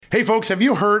Hey folks, have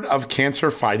you heard of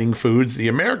cancer-fighting foods? The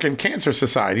American Cancer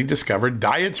Society discovered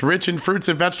diets rich in fruits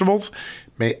and vegetables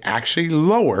may actually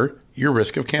lower your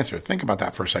risk of cancer. Think about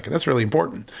that for a second. That's really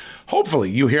important. Hopefully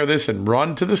you hear this and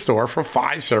run to the store for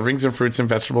 5 servings of fruits and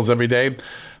vegetables every day.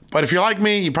 But if you're like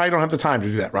me, you probably don't have the time to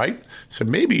do that, right? So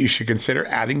maybe you should consider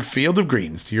adding Field of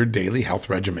Greens to your daily health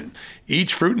regimen.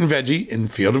 Each fruit and veggie in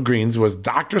Field of Greens was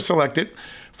doctor selected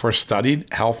for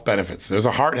studied health benefits. There's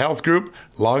a heart health group,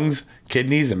 lungs,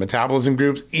 kidneys, and metabolism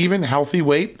groups, even healthy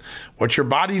weight. What your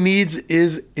body needs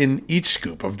is in each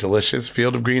scoop of delicious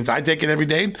Field of Greens. I take it every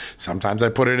day. Sometimes I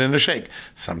put it in a shake.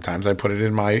 Sometimes I put it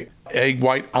in my egg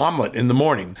white omelet in the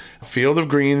morning. Field of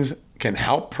Greens can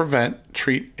help prevent,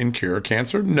 treat, and cure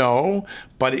cancer? No,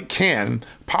 but it can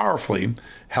powerfully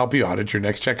help you out at your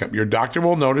next checkup. Your doctor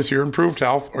will notice your improved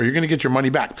health, or you're going to get your money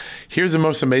back. Here's the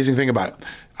most amazing thing about it.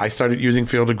 I started using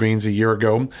Field of Greens a year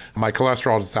ago. My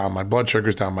cholesterol is down, my blood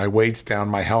sugar's down, my weight's down,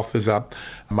 my health is up,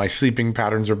 my sleeping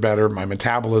patterns are better, my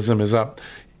metabolism is up.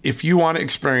 If you want to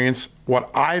experience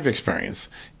what I've experienced,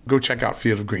 go check out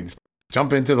Field of Greens.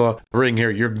 Jump into the ring here.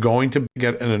 You're going to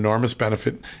get an enormous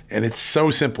benefit, and it's so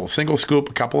simple. Single scoop,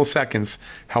 a couple of seconds,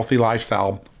 healthy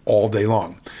lifestyle all day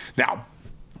long. Now,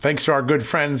 thanks to our good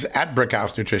friends at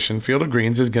Brickhouse Nutrition, Field of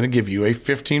Greens is going to give you a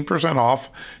 15% off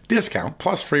discount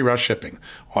plus free rush shipping.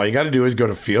 All you got to do is go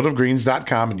to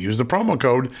fieldofgreens.com and use the promo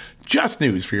code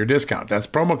JUSTNEWS for your discount. That's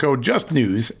promo code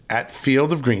JUSTNEWS at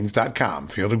fieldofgreens.com.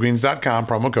 Fieldofgreens.com,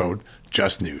 promo code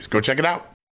JUSTNEWS. Go check it out.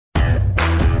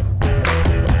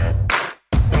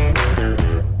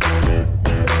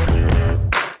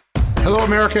 Hello,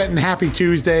 America, and happy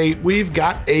Tuesday. We've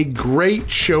got a great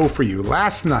show for you.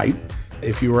 Last night,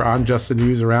 if you were on Just the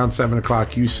News around 7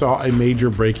 o'clock, you saw a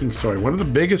major breaking story. One of the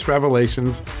biggest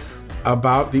revelations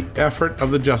about the effort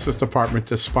of the Justice Department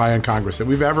to spy on Congress that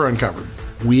we've ever uncovered.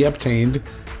 We obtained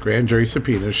grand jury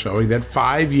subpoenas showing that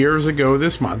 5 years ago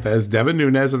this month, as Devin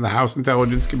Nunes and the House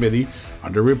Intelligence Committee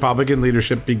under Republican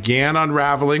leadership began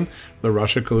unraveling the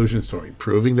Russia collusion story,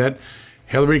 proving that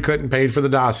Hillary Clinton paid for the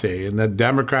dossier and that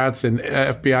Democrats and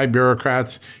FBI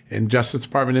bureaucrats and Justice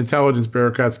Department intelligence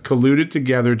bureaucrats colluded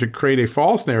together to create a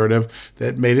false narrative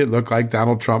that made it look like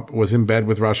Donald Trump was in bed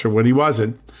with Russia when he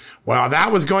wasn't. While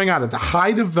that was going on at the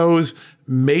height of those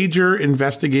major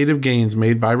investigative gains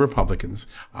made by Republicans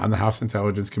on the House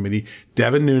Intelligence Committee,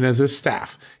 Devin Nunes'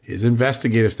 staff, his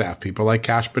investigative staff, people like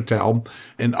Kash Patel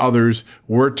and others,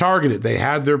 were targeted. They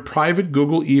had their private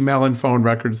Google email and phone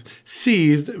records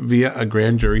seized via a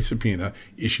grand jury subpoena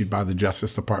issued by the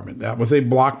Justice Department. That was a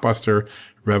blockbuster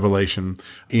revelation,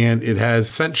 and it has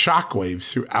sent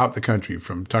shockwaves throughout the country,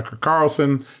 from Tucker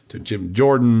Carlson to Jim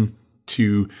Jordan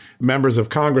to members of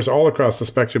Congress all across the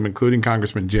spectrum, including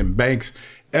Congressman Jim Banks.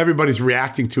 Everybody's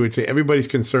reacting to it. Everybody's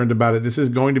concerned about it. This is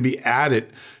going to be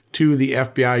added to the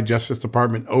FBI Justice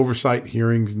Department oversight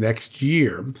hearings next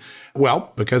year.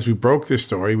 Well, because we broke this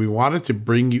story, we wanted to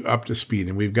bring you up to speed,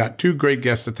 and we've got 2 great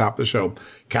guests to top the show.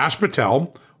 Kash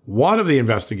Patel, one of the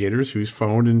investigators whose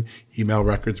phone and email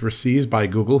records were seized by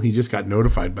Google. He just got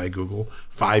notified by Google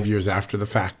 5 years after the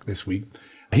fact this week.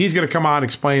 He's going to come on and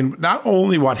explain not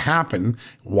only what happened,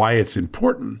 why it's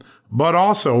important, but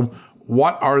also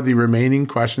what are the remaining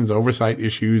questions, oversight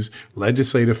issues,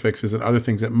 legislative fixes, and other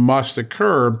things that must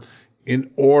occur in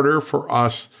order for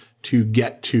us to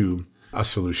get to a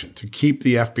solution, to keep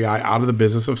the FBI out of the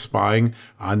business of spying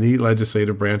on the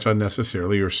legislative branch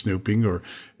unnecessarily, or snooping, or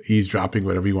eavesdropping,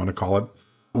 whatever you want to call it.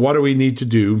 What do we need to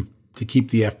do to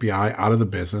keep the FBI out of the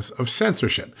business of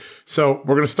censorship? So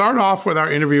we're going to start off with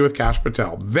our interview with Kash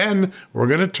Patel. Then we're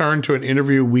going to turn to an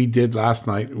interview we did last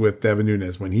night with Devin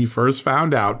Nunes when he first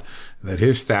found out that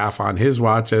his staff, on his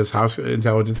watch as House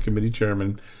Intelligence Committee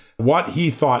chairman, what he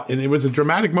thought. And it was a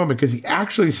dramatic moment because he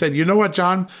actually said, you know what,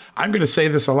 John, I'm going to say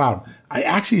this aloud. I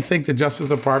actually think the Justice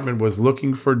Department was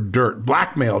looking for dirt,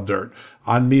 blackmail dirt,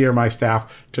 on me or my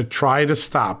staff to try to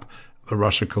stop the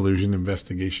Russia collusion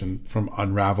investigation from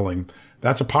unraveling.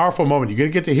 That's a powerful moment. You're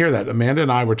going to get to hear that. Amanda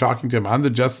and I were talking to him on the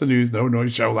Just the News No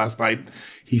Noise show last night.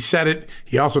 He said it.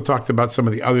 He also talked about some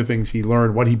of the other things he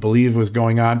learned, what he believed was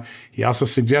going on. He also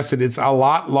suggested it's a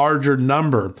lot larger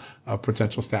number of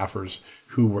potential staffers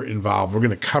who were involved. We're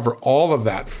going to cover all of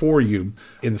that for you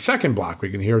in the second block. We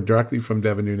can hear directly from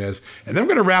Devin Nunes. And then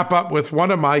we're going to wrap up with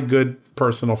one of my good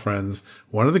personal friends,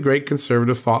 one of the great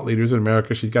conservative thought leaders in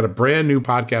America. She's got a brand new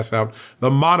podcast out,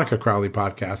 the Monica Crowley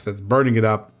Podcast, that's burning it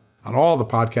up on all the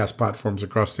podcast platforms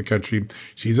across the country.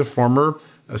 She's a former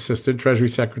Assistant Treasury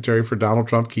Secretary for Donald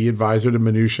Trump, key advisor to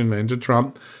Mnuchin and to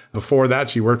Trump. Before that,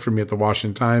 she worked for me at the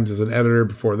Washington Times as an editor.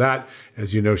 Before that,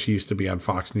 as you know, she used to be on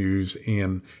Fox News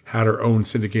and had her own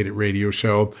syndicated radio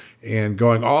show. And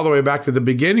going all the way back to the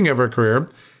beginning of her career,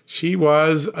 she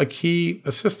was a key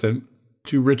assistant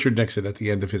to Richard Nixon at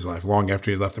the end of his life, long after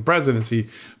he left the presidency,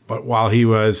 but while he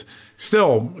was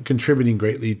still contributing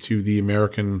greatly to the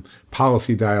American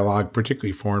policy dialogue,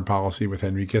 particularly foreign policy with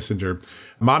Henry Kissinger.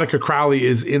 Monica Crowley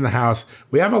is in the house.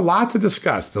 We have a lot to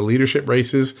discuss. The leadership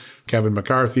races, Kevin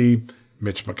McCarthy,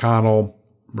 Mitch McConnell,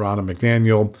 Ronna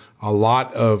McDaniel, a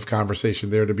lot of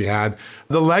conversation there to be had.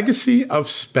 The legacy of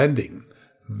spending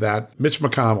that Mitch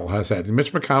McConnell has had. And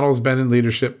Mitch McConnell has been in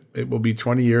leadership. It will be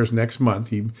 20 years next month.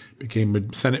 He became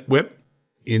a Senate whip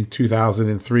in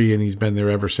 2003, and he's been there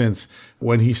ever since.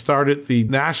 When he started, the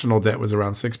national debt was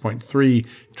around $6.3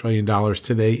 trillion.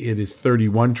 Today, it is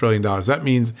 $31 trillion. That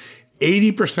means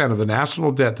 80% of the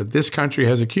national debt that this country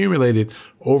has accumulated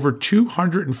over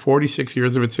 246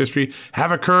 years of its history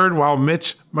have occurred while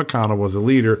Mitch McConnell was a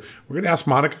leader. We're going to ask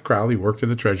Monica Crowley, worked in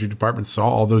the Treasury Department, saw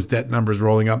all those debt numbers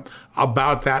rolling up,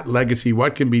 about that legacy.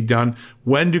 What can be done?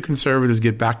 When do conservatives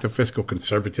get back to fiscal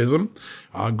conservatism?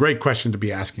 Great question to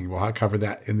be asking. We'll cover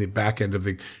that in the back end of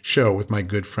the show with my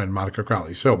good friend Monica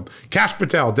Crowley. So Kash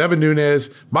Patel, Devin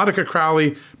Nunes, Monica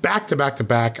Crowley, back to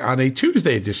back on a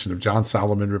Tuesday edition of John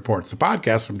Solomon Reports, a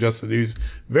podcast from Just the News.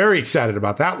 Very excited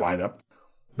about that lineup.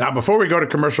 Now, before we go to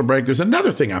commercial break, there's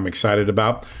another thing I'm excited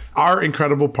about, our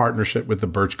incredible partnership with the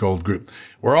Birch Gold Group.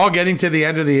 We're all getting to the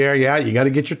end of the year. Yeah, you got to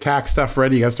get your tax stuff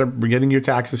ready. You got to start getting your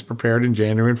taxes prepared in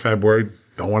January and February.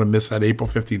 Don't want to miss that April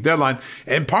 15th deadline.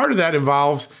 And part of that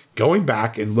involves going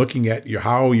back and looking at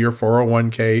how your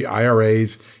 401k,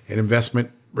 IRAs, and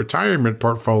investment retirement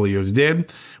portfolios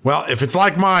did. Well, if it's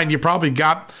like mine, you probably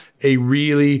got a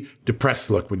really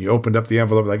depressed look when you opened up the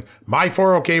envelope, like, my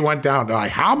 401k went down.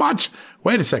 Like, how much?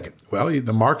 Wait a second. Well,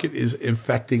 the market is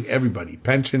infecting everybody.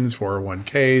 Pensions,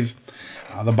 401ks,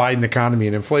 the Biden economy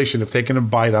and inflation have taken a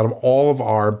bite out of all of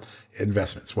our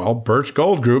investments. Well, Birch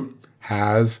Gold Group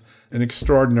has an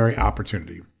extraordinary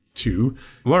opportunity to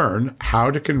learn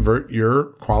how to convert your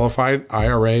qualified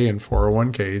IRA and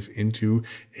 401ks into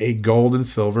a gold and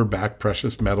silver backed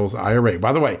precious metals IRA.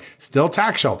 By the way, still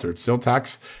tax sheltered, still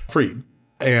tax free.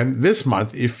 And this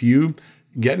month, if you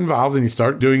get involved and you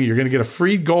start doing it, you're going to get a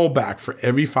free gold back for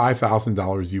every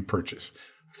 $5,000 you purchase.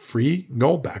 Free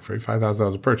gold back for every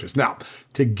 $5,000 you purchase. Now,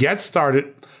 to get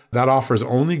started, that offer is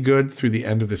only good through the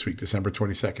end of this week, December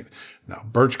 22nd. Now,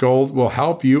 Birch Gold will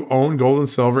help you own gold and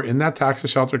silver in that tax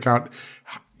shelter account.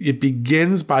 It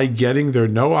begins by getting their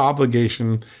no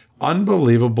obligation,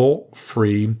 unbelievable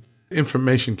free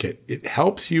information kit. It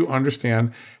helps you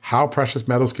understand how precious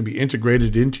metals can be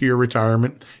integrated into your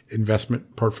retirement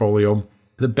investment portfolio.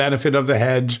 The benefit of the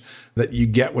hedge that you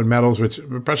get when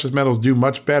precious metals do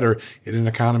much better in an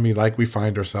economy like we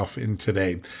find ourselves in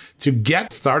today. To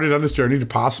get started on this journey, to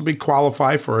possibly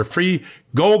qualify for a free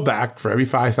gold back for every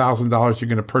 $5,000 you're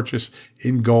going to purchase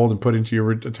in gold and put into your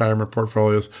retirement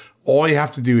portfolios, all you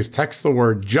have to do is text the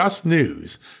word Just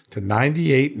News to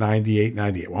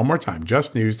 989898. One more time,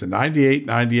 Just News to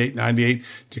 989898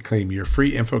 to claim your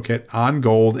free info kit on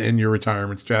gold and your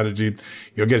retirement strategy.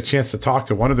 You'll get a chance to talk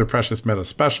to one of their precious metal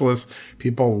specialists,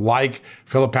 people like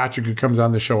Philip Patrick, who comes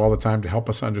on the show all the time to help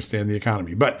us understand the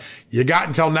economy. But you got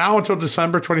until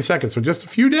December 22nd, so just a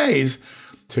few days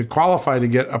to qualify to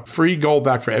get a free gold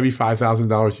back for every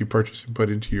 $5,000 you purchase and put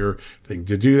into your thing.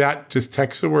 To do that, just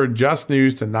text the word Just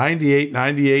News to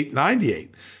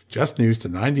 989898. Just News to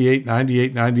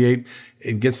 989898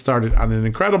 and get started on an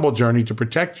incredible journey to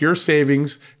protect your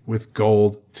savings with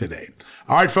gold today.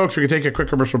 All right, folks, we're going to take a quick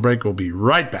commercial break. We'll be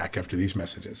right back after these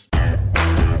messages.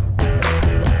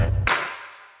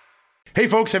 Hey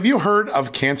folks, have you heard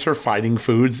of cancer-fighting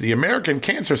foods? The American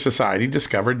Cancer Society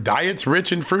discovered diets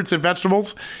rich in fruits and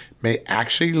vegetables may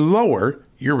actually lower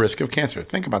your risk of cancer.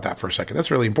 Think about that for a second. That's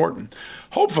really important.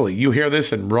 Hopefully you hear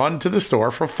this and run to the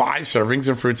store for 5 servings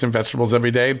of fruits and vegetables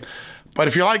every day. But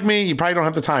if you're like me, you probably don't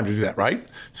have the time to do that, right?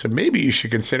 So maybe you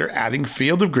should consider adding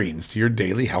Field of Greens to your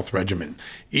daily health regimen.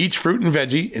 Each fruit and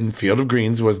veggie in Field of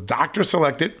Greens was doctor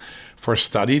selected for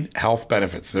studied health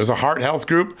benefits. There's a heart health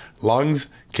group, lungs,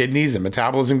 kidneys, and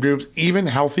metabolism groups, even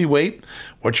healthy weight.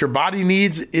 What your body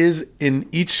needs is in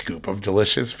each scoop of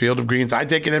delicious Field of Greens. I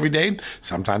take it every day.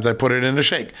 Sometimes I put it in a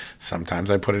shake. Sometimes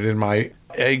I put it in my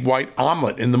egg white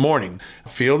omelet in the morning.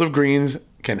 Field of Greens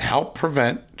can help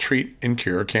prevent, treat, and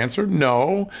cure cancer?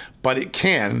 No, but it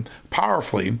can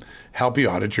powerfully help you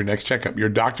out at your next checkup. Your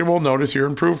doctor will notice your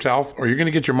improved health, or you're going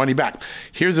to get your money back.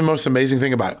 Here's the most amazing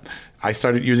thing about it. I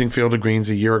started using Field of Greens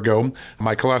a year ago.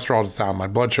 My cholesterol is down, my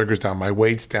blood sugar's down, my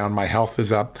weight's down, my health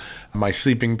is up, my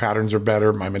sleeping patterns are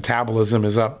better, my metabolism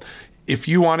is up. If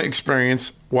you want to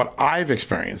experience what I've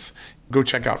experienced, go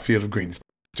check out Field of Greens.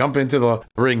 Jump into the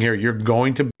ring here. You're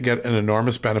going to get an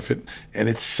enormous benefit. And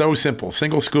it's so simple.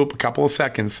 Single scoop, a couple of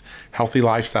seconds, healthy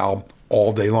lifestyle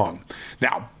all day long.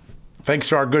 Now, thanks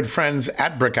to our good friends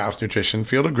at Brickhouse Nutrition,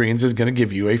 Field of Greens is going to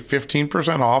give you a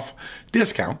 15% off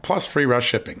discount plus free rush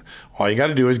shipping. All you got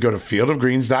to do is go to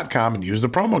fieldofgreens.com and use the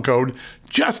promo code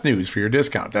JUSTNEWS for your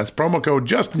discount. That's promo code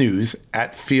JUSTNEWS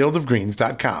at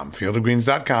fieldofgreens.com.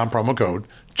 Fieldofgreens.com, promo code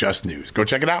JUSTNEWS. Go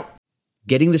check it out.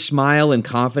 Getting the smile and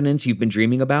confidence you've been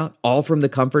dreaming about, all from the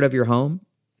comfort of your home,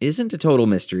 isn't a total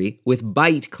mystery with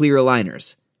Byte clear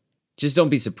aligners. Just don't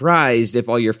be surprised if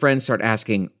all your friends start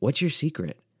asking, "What's your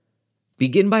secret?"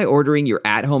 Begin by ordering your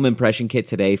at-home impression kit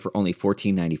today for only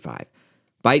 $14.95.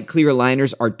 Byte clear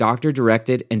aligners are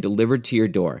doctor-directed and delivered to your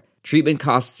door. Treatment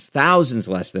costs thousands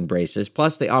less than braces,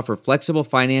 plus they offer flexible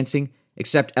financing,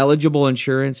 accept eligible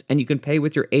insurance, and you can pay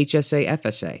with your HSA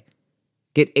FSA.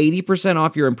 Get 80%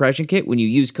 off your impression kit when you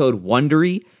use code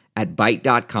WONDERY at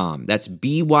Byte.com. That's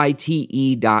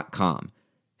BYTE.com.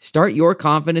 Start your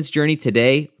confidence journey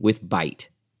today with Byte.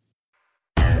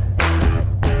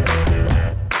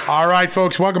 All right,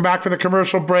 folks, welcome back for the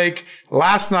commercial break.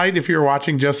 Last night, if you were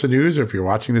watching Just the News, or if you're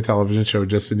watching the television show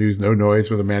Just the News, No Noise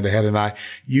with Amanda Head and I,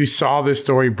 you saw this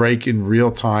story break in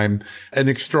real time. An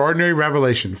extraordinary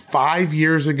revelation. 5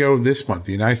 years ago this month,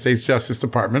 the United States Justice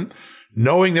Department,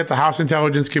 knowing that the House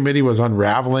Intelligence Committee was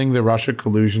unraveling the Russia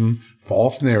collusion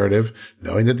false narrative,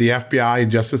 knowing that the FBI and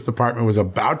Justice Department was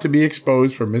about to be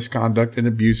exposed for misconduct and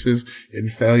abuses and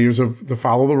failures to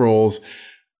follow the rules,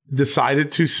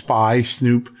 decided to spy,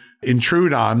 snoop,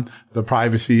 intrude on the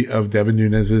privacy of Devin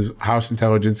Nunes's House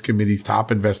Intelligence Committee's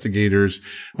top investigators.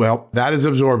 Well, that is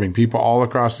absorbing. People all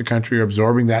across the country are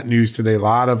absorbing that news today. A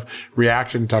lot of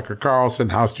reaction. Tucker Carlson,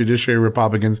 House Judiciary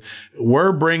Republicans.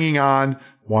 We're bringing on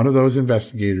one of those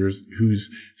investigators whose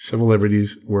civil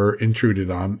liberties were intruded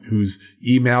on, whose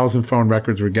emails and phone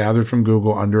records were gathered from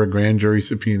Google under a grand jury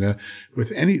subpoena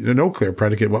with no clear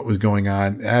predicate what was going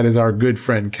on. That is our good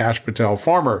friend, Kash Patel,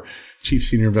 former chief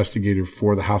senior investigator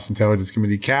for the House Intelligence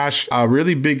Committee. Kash, a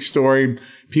really big story.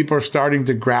 People are starting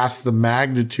to grasp the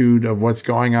magnitude of what's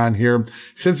going on here.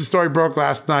 Since the story broke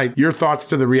last night, your thoughts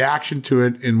to the reaction to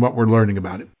it and what we're learning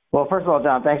about it. Well, first of all,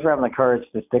 John, thanks for having the courage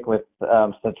to stick with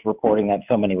such reporting that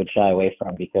so many would shy away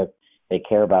from because they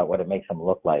care about what it makes them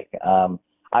look like.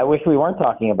 I wish we weren't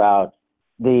talking about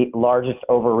the largest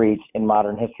overreach in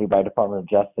modern history by Department of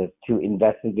Justice to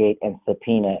investigate and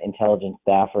subpoena intelligence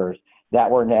staffers that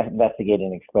were investigating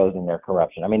and exposing their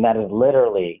corruption. I mean, that is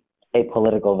literally a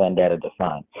political vendetta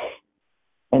defined.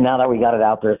 And now that we got it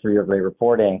out there through your great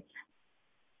reporting,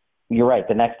 you're right.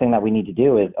 The next thing that we need to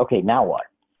do is, okay, now what?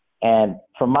 And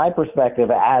from my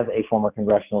perspective as a former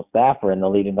congressional staffer and the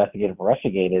lead investigator for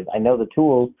Russiagate is I know the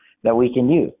tools that we can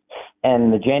use.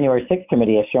 And the January 6th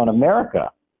committee has shown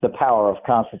America the power of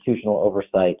constitutional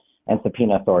oversight and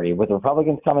subpoena authority. With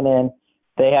Republicans coming in,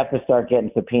 they have to start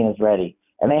getting subpoenas ready.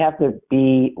 And they have to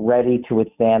be ready to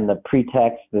withstand the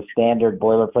pretext, the standard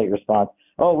boilerplate response.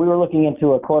 Oh, we were looking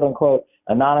into a quote-unquote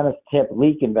anonymous tip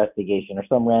leak investigation or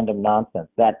some random nonsense.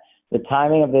 That the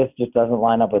timing of this just doesn't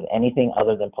line up with anything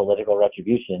other than political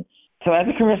retribution. So as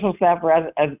a congressional staffer,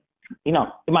 as you know,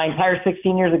 my entire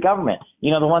 16 years of government,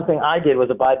 the one thing I did was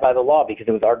abide by the law because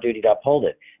it was our duty to uphold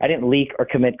it. I didn't leak or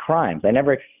commit crimes. I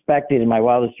never expected in my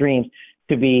wildest dreams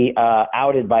to be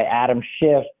outed by Adam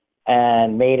Schiff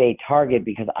and made a target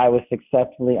because I was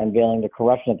successfully unveiling the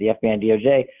corruption at the FBI and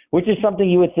DOJ, which is something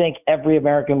you would think every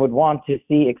American would want to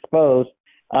see exposed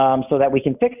so that we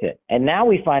can fix it. And now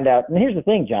we find out, and here's the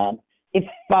thing, John, it's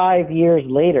 5 years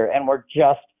later and we're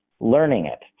just learning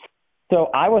it. So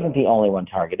I wasn't the only one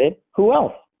targeted. Who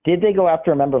else? Did they go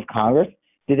after a member of Congress?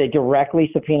 Did they directly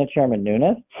subpoena Chairman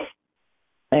Nunes?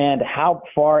 And how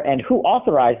far and who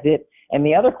authorized it? And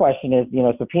the other question is,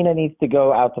 subpoena needs to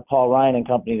go out to Paul Ryan and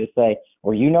company to say,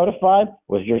 were you notified?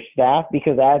 Was your staff?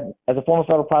 Because as a former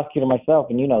federal prosecutor myself,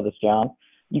 and you know this, John,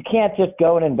 you can't just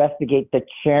go and investigate the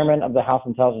chairman of the House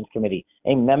Intelligence Committee,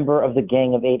 a member of the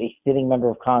Gang of Eight, a sitting member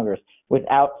of Congress,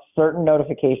 without certain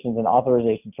notifications and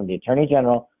authorizations from the Attorney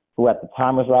General, who at the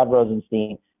time was Rod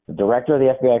Rosenstein, the director of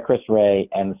the FBI, Chris Wray,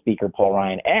 and the Speaker, Paul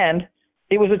Ryan. And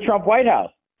it was a Trump White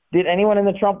House. Did anyone in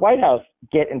the Trump White House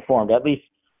get informed, at least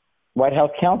White House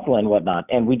counsel and whatnot?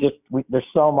 And there's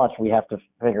so much we have to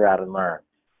figure out and learn.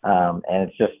 and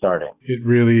it's just starting. It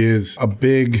really is a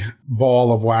big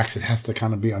ball of wax. It has to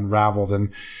kind of be unraveled.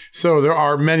 And so there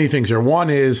are many things here. One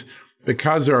is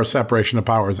because there are separation of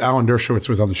powers. Alan Dershowitz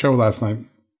was on the show last night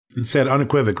and said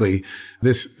unequivocally,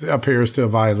 this appears to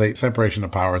violate separation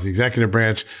of powers. The executive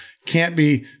branch can't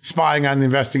be spying on the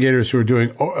investigators who are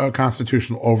doing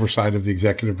constitutional oversight of the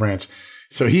executive branch.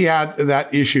 So he had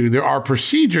that issue. There are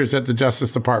procedures that the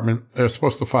Justice Department are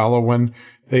supposed to follow when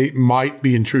they might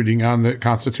be intruding on the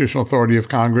constitutional authority of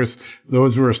Congress.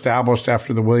 Those were established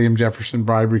after the William Jefferson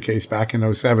bribery case back in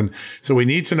 2007. So we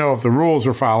need to know if the rules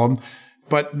are followed.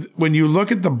 But when you look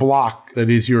at the block that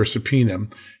is your subpoena,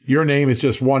 your name is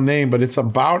just one name, but it's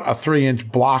about a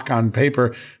 3-inch block on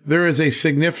paper. There is a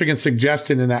significant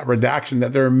suggestion in that redaction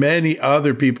that there are many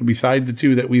other people besides the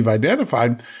two that we've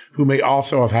identified who may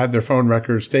also have had their phone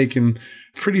records taken.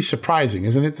 Pretty surprising,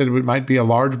 isn't it, that it might be a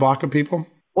large block of people?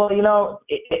 Well,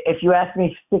 if you asked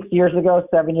me 6 years ago,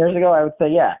 7 years ago, I would say,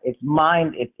 yeah, it's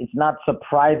not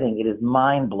surprising. It is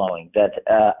mind-blowing that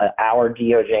our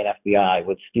DOJ and FBI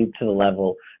would stoop to the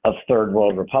level of third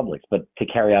world republics, but to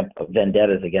carry out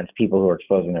vendettas against people who are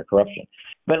exposing their corruption.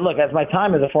 But look, as my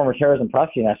time as a former terrorism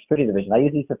prosecutor in the National Security Division, I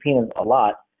use these subpoenas a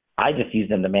lot. I just use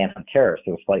them to manhunt terrorists,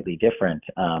 so it's slightly different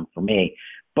for me.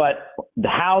 But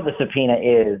how the subpoena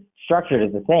is structured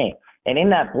is the same. And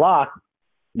in that block,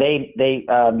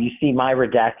 you see my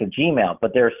redacted Gmail,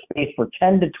 but there's space for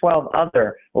 10 to 12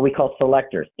 other what we call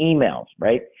selectors, emails,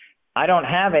 right? I don't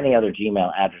have any other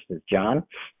Gmail addresses, John.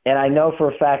 And I know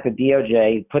for a fact that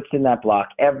DOJ puts in that block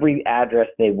every address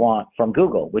they want from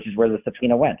Google, which is where the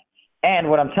subpoena went. And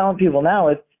what I'm telling people now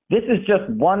is this is just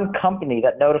one company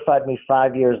that notified me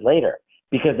 5 years later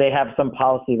because they have some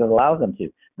policy that allows them to.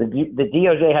 The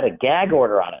DOJ had a gag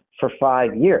order on it for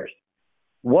 5 years.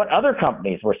 What other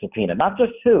companies were subpoenaed? Not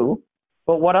just who,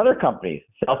 but what other companies?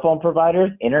 Cell phone providers,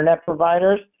 internet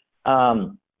providers,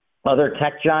 other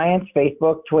tech giants,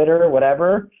 Facebook, Twitter,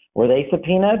 whatever. Were they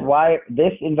subpoenaed? Why?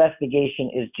 This investigation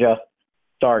is just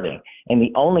starting. And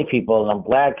the only people, and I'm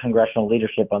glad congressional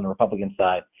leadership on the Republican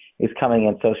side is coming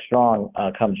in so strong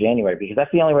come January, because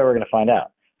that's the only way we're going to find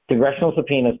out. Congressional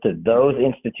subpoenas to those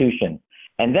institutions.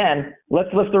 And then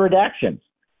let's list the redactions.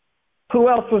 Who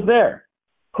else was there?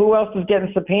 Who else is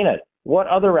getting subpoenaed? What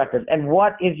other records? And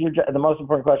what is the most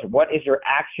important question, what is your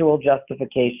actual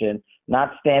justification,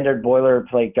 not standard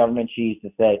boilerplate government cheese to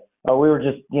say, oh, we were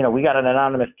just, we got an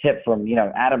anonymous tip from,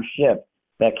 Adam Schiff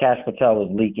that Kash Patel was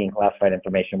leaking classified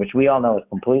information, which we all know is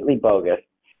completely bogus.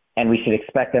 And we should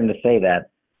expect them to say that.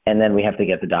 And then we have to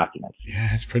get the documents.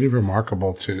 Yeah, it's pretty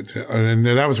remarkable and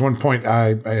that was one point I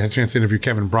had a chance to interview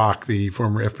Kevin Brock, the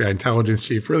former FBI intelligence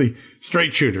chief, really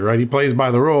straight shooter, right? He plays by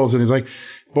the rules, and he's like,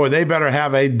 boy, they better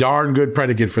have a darn good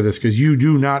predicate for this, because you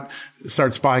do not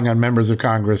start spying on members of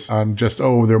Congress on just,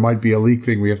 there might be a leak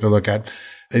thing we have to look at.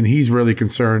 And he's really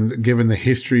concerned, given the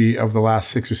history of the last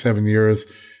 6 or 7 years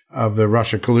of the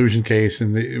Russia collusion case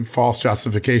and the false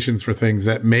justifications for things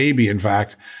that maybe, in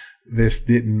fact, this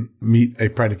didn't meet a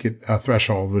predicate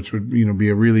threshold, which would, be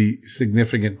a really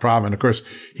significant problem. And of course,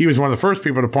 he was one of the first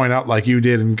people to point out, like you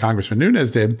did and Congressman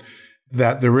Nunes did,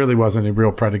 that there really wasn't a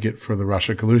real predicate for the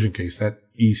Russia collusion case. That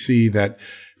EC that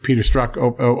Peter Strzok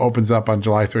opens up on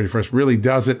July 31st really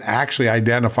doesn't actually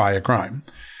identify a crime.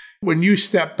 When you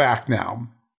step back now,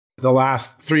 the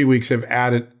last 3 weeks have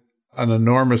added an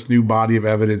enormous new body of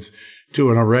evidence to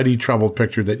an already troubled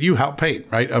picture that you helped paint,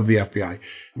 right, of the FBI.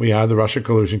 We had the Russia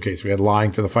collusion case. We had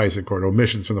lying to the FISA court,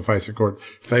 omissions from the FISA court,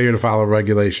 failure to follow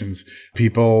regulations,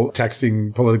 people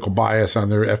texting political bias on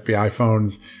their FBI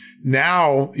phones.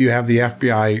 Now you have the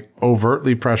FBI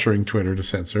overtly pressuring Twitter to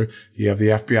censor. You have the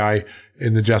FBI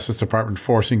in the Justice Department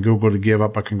forcing Google to give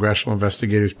up a congressional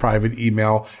investigator's private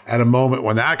email at a moment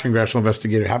when that congressional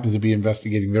investigator happens to be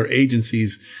investigating their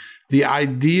agencies. The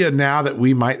idea now that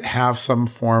we might have some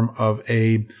form of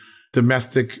a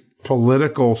domestic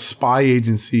political spy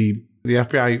agency, the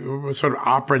FBI sort of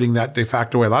operating that de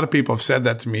facto way. A lot of people have said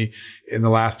that to me in the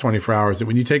last 24 hours, that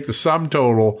when you take the sum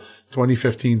total,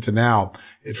 2015 to now,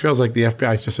 it feels like the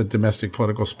FBI is just a domestic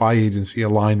political spy agency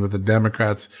aligned with the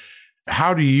Democrats.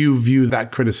 How do you view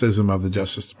that criticism of the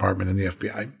Justice Department and the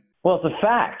FBI? Well, it's a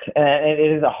fact, and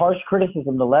it is a harsh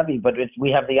criticism to levy, but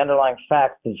we have the underlying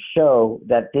facts to show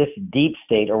that this deep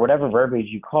state, or whatever verbiage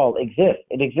you call, exists.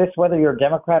 It exists whether you're a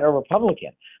Democrat or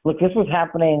Republican. Look, this was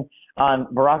happening on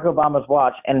Barack Obama's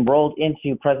watch and rolled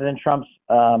into President Trump's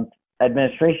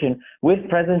administration with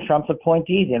President Trump's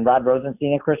appointees in Rod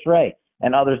Rosenstein and Chris Wray,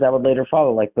 and others that would later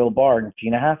follow, like Bill Barr and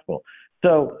Gina Haspel.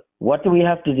 So what do we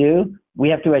have to do? We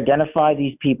have to identify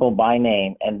these people by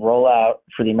name and roll out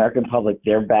for the American public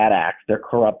their bad acts, their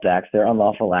corrupt acts, their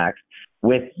unlawful acts,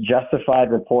 with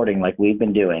justified reporting like we've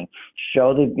been doing,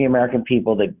 show the American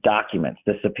people the documents,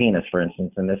 the subpoenas, for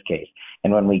instance, in this case.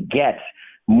 And when we get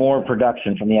more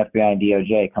production from the FBI and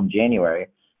DOJ come January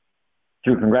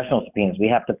through congressional subpoenas, we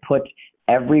have to put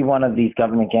every one of these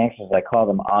government gangsters, I call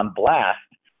them, on blast,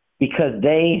 because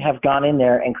they have gone in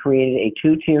there and created a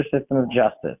two-tier system of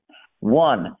justice.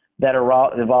 One that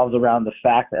evolves around the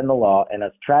fact and the law, and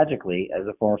as tragically, as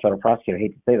a former federal prosecutor, I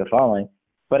hate to say the following,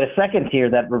 but a second tier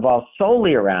that revolves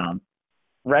solely around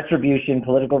retribution,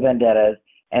 political vendettas,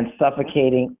 and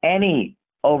suffocating any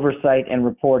oversight and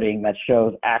reporting that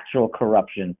shows actual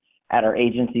corruption at our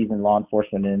agencies and law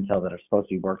enforcement and intel that are supposed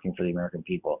to be working for the American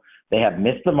people. They have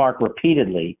missed the mark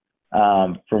repeatedly,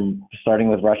 from starting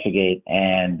with Russiagate,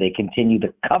 and they continue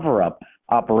the cover-up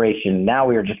operation. Now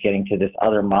we are just getting to this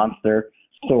other monster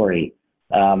story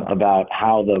about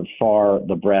how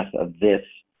the breadth of this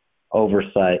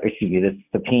this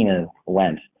subpoena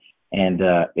went. And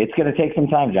it's going to take some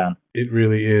time, John. It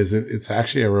really is. It's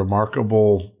actually a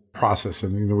remarkable process.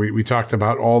 And, we talked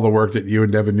about all the work that you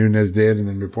and Devin Nunes did, and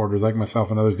then reporters like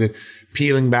myself and others did,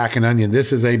 peeling back an onion.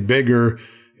 This is a bigger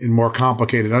and more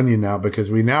complicated onion now, because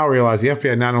we now realize the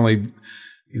FBI not only,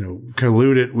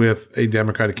 colluded with a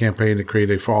Democratic campaign to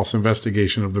create a false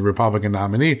investigation of the Republican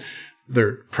nominee.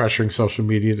 They're pressuring social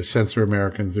media to censor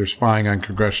Americans. They're spying on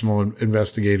congressional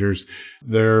investigators.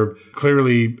 They're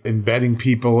clearly embedding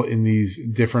people in these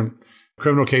different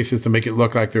criminal cases to make it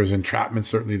look like there's entrapment.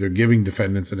 Certainly, they're giving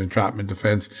defendants an entrapment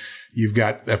defense. You've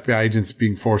got FBI agents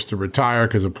being forced to retire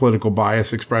because of political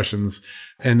bias expressions.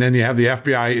 And then you have the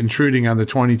FBI intruding on the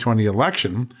 2020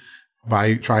 election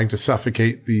by trying to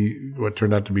suffocate what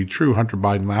turned out to be true Hunter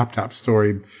Biden laptop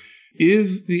story.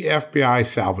 Is the FBI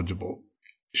salvageable?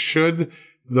 Should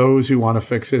those who want to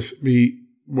fix this be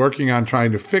working on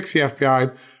trying to fix the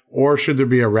FBI, or should there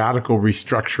be a radical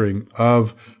restructuring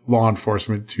of law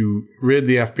enforcement to rid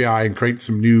the FBI and create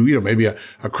some new, maybe a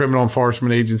criminal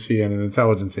enforcement agency and an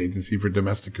intelligence agency for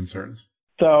domestic concerns?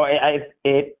 So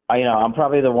I'm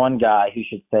probably the one guy who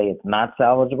should say it's not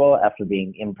salvageable after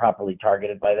being improperly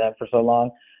targeted by them for so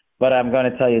long. But I'm going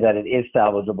to tell you that it is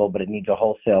salvageable, but it needs a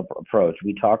wholesale approach.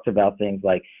 We talked about things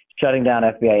like shutting down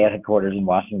FBI headquarters in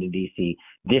Washington, D.C.,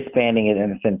 disbanding it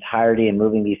in its entirety and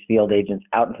moving these field agents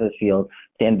out into the field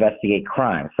to investigate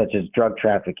crimes such as drug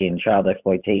trafficking, child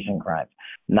exploitation crimes,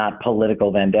 not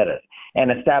political vendettas,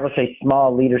 and establish a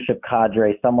small leadership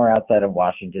cadre somewhere outside of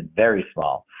Washington, very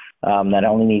small, that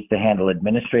only needs to handle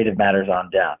administrative matters on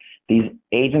down. These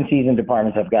agencies and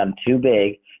departments have gotten too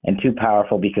big and too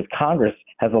powerful because Congress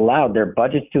has allowed their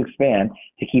budgets to expand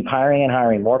to keep hiring and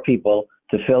hiring more people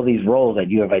to fill these roles that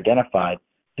you have identified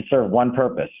to serve one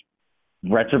purpose: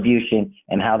 retribution,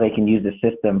 and how they can use the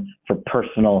system for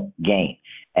personal gain.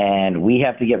 And we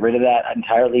have to get rid of that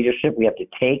entire leadership. We have to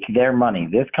take their money.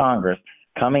 This Congress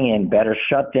coming in better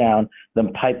shut down the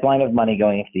pipeline of money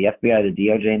going into the FBI, the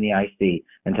DOJ, and the IC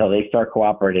until they start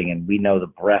cooperating and we know the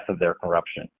breadth of their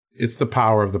corruption. It's the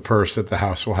power of the purse that the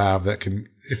House will have that can,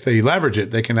 if they leverage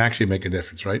it, they can actually make a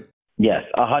difference, right? Yes,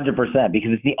 100%,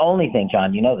 because it's the only thing,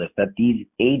 John, you know this, that these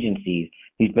agencies,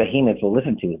 these behemoths will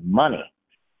listen to is money.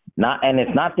 And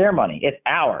it's not their money, it's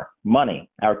our money.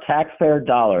 Our taxpayer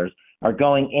dollars are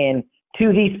going in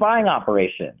to these spying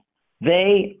operations.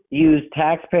 They use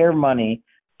taxpayer money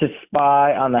to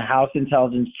spy on the House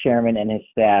Intelligence Chairman and his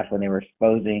staff when they were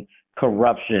exposing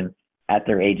corruption at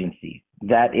their agencies.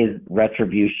 That is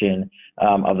retribution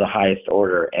of the highest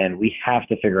order, and we have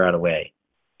to figure out a way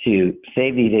to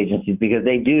save these agencies because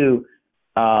they do,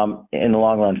 in the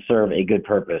long run, serve a good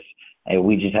purpose. And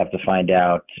we just have to find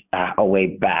out a way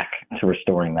back to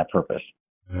restoring that purpose.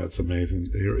 That's amazing.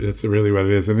 That's really what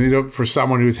it is. And, for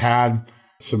someone who's had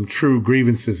some true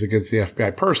grievances against the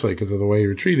FBI personally because of the way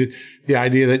you're treated, the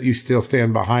idea that you still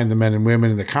stand behind the men and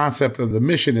women and the concept of the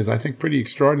mission is, I think, pretty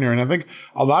extraordinary. And I think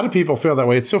a lot of people feel that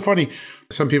way. It's so funny.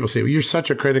 Some people say, well, you're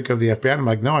such a critic of the FBI. I'm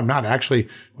like, no, I'm not. Actually,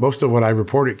 most of what I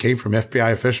reported came from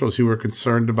FBI officials who were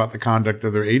concerned about the conduct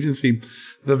of their agency.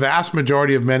 The vast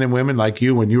majority of men and women like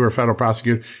you, when you were a federal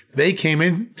prosecutor, they came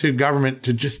into government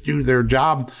to just do their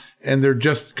job. And they're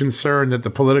just concerned that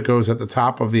the politicos at the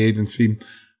top of the agency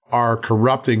are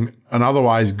corrupting an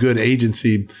otherwise good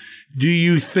agency. Do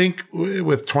you think,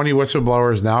 with 20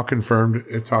 whistleblowers now confirmed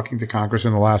talking to Congress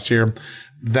in the last year,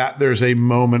 that there's a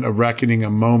moment of reckoning, a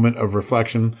moment of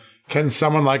reflection? Can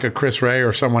someone like a Chris Wray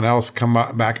or someone else come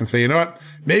back and say, you know what,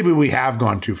 maybe we have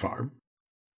gone too far?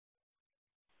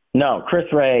 No, Chris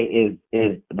Wray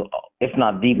is if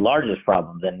not the largest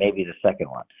problem, then maybe the second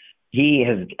one. He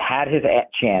has had his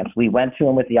chance. We went to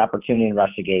him with the opportunity in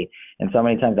Russiagate, and so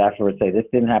many times afterwards say, this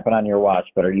didn't happen on your watch,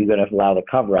 but are you going to allow the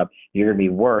cover-up? You're going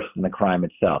to be worse than the crime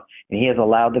itself. And he has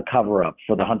allowed the cover-up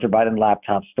for the Hunter Biden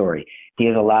laptop story. He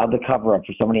has allowed the cover-up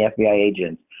for so many FBI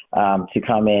agents to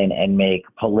come in and make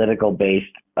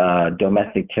political-based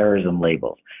domestic terrorism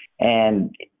labels.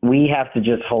 And we have to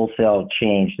just wholesale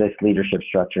change this leadership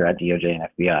structure at DOJ and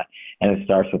FBI. And it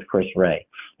starts with Chris Wray.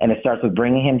 And it starts with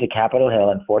bringing him to Capitol Hill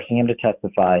and forcing him to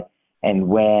testify. And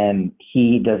when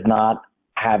he does not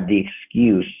have the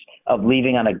excuse of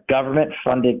leaving on a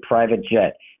government-funded private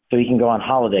jet so he can go on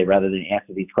holiday rather than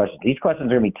answer these questions. These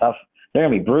questions are going to be tough. They're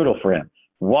going to be brutal for him.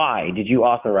 Why did you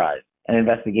authorize an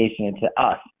investigation into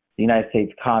us, the United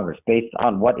States Congress, based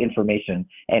on what information?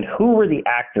 And who were the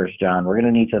actors, John? We're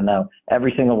going to need to know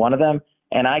every single one of them.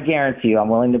 And I guarantee you, I'm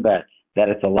willing to bet that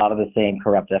it's a lot of the same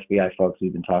corrupt FBI folks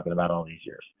we've been talking about all these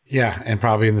years. Yeah, and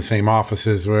probably in the same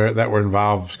offices that were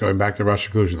involved, going back to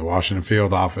Russia collusion, the Washington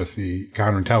Field Office, the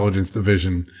Counterintelligence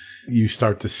Division. You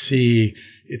start to see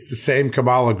it's the same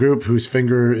Kabbalah group whose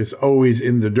finger is always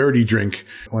in the dirty drink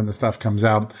when the stuff comes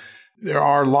out. There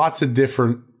are lots of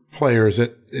different players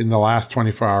that in the last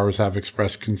 24 hours have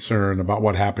expressed concern about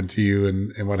what happened to you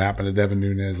and what happened to Devin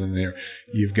Nunes. And there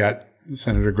you've got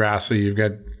Senator Grassley, you've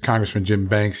got Congressman Jim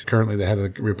Banks, currently the head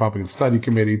of the Republican Study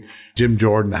Committee, Jim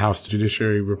Jordan, the House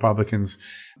Judiciary Republicans.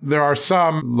 There are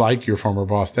some, like your former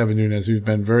boss, Devin Nunes, who's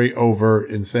been very overt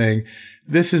in saying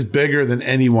this is bigger than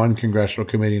any one congressional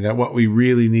committee, that what we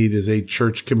really need is a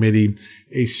church committee,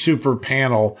 a super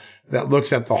panel that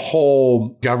looks at the whole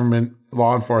government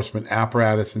law enforcement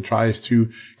apparatus and tries to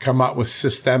come up with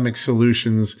systemic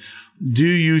solutions. Do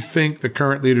you think the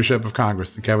current leadership of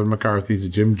Congress, the Kevin McCarthy's, the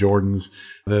Jim Jordans,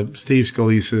 the Steve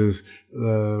Scalise's,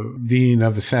 the Dean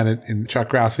of the Senate and Chuck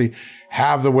Grassley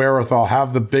have the wherewithal,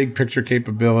 have the big picture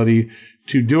capability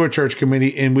to do a church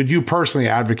committee? And would you personally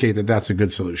advocate that that's a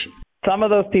good solution? Some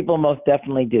of those people most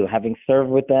definitely do. Having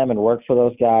served with them and worked for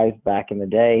those guys back in the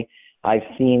day, I've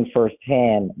seen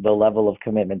firsthand the level of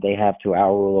commitment they have to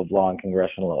our rule of law and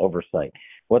congressional oversight.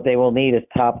 What they will need is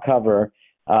top cover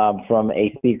from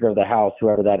a Speaker of the House,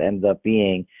 whoever that ends up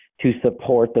being, to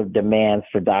support the demands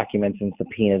for documents and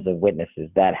subpoenas of witnesses.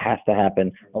 That has to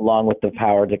happen along with the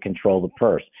power to control the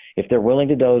purse. If they're willing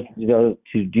to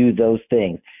do those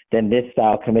things, then this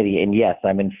style committee, and yes,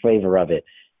 I'm in favor of it,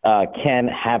 can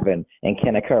happen and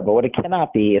can occur. But what it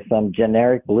cannot be is some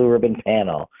generic blue ribbon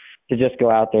panel to just go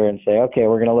out there and say, okay,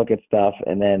 we're going to look at stuff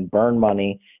and then burn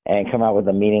money and come out with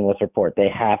a meaningless report. They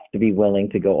have to be willing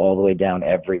to go all the way down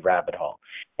every rabbit hole.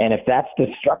 And if that's the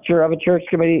structure of a church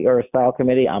committee or a style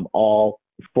committee, I'm all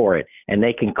for it. And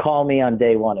they can call me on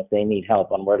day one if they need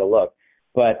help on where to look.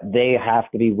 But they have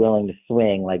to be willing to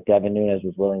swing like Devin Nunes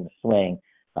was willing to swing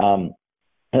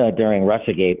during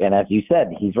Russiagate. And as you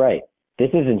said, he's right. This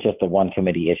isn't just a one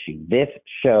committee issue. This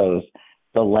shows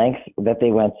the lengths that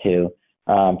they went to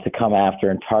come after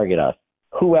and target us.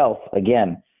 Who else?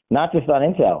 Again, not just on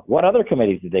Intel. What other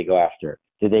committees did they go after?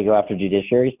 Did they go after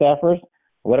judiciary staffers?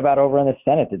 What about over in the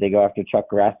Senate? Did they go after Chuck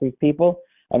Grassley's people?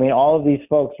 I mean, all of these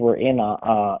folks were in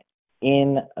the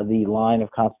line of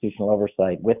constitutional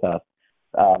oversight with us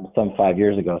some 5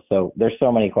 years ago. So there's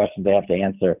so many questions they have to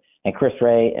answer. And Chris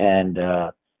Wray and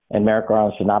Merrick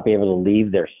Garland should not be able to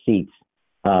leave their seats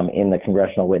in the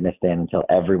congressional witness stand until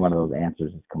every one of those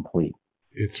answers is complete.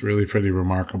 It's really pretty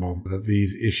remarkable that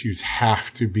these issues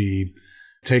have to be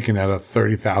taken at a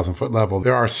 30,000-foot level.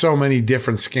 There are so many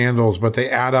different scandals, but they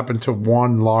add up into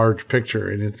one large picture.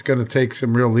 And it's going to take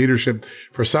some real leadership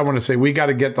for someone to say, we got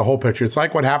to get the whole picture. It's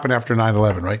like what happened after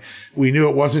 9/11, right? We knew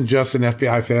it wasn't just an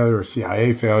FBI failure or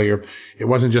CIA failure. It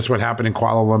wasn't just what happened in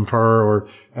Kuala Lumpur or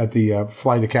at the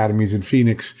flight academies in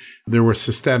Phoenix. There were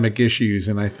systemic issues.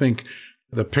 And I think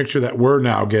the picture that we're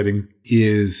now getting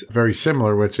is very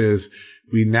similar, which is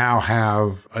we now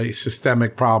have a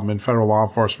systemic problem in federal law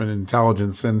enforcement and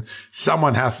intelligence, and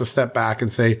someone has to step back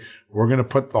and say, we're going to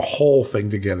put the whole thing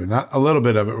together, not a little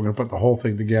bit of it. We're going to put the whole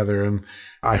thing together. And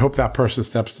I hope that person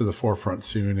steps to the forefront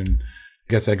soon and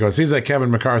gets that going. It seems like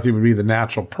Kevin McCarthy would be the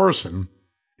natural person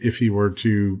if he were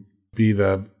to be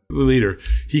the leader.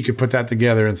 He could put that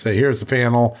together and say, here's the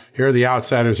panel, here are the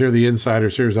outsiders, here are the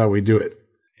insiders, here's how we do it.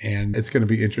 And it's going to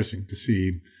be interesting to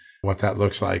see what that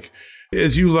looks like.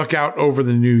 As you look out over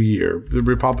the new year, the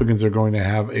Republicans are going to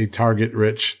have a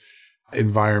target-rich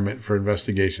environment for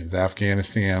investigations.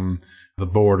 Afghanistan, the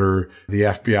border, the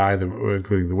FBI,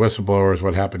 including the whistleblowers,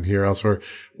 what happened here, elsewhere.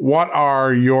 What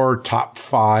are your top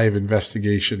 5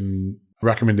 investigation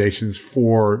recommendations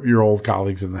for your old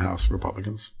colleagues in the House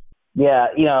Republicans? Yeah,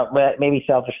 but maybe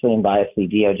selfishly and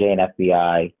biasedly, DOJ and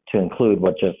FBI to include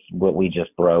what we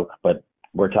just broke, but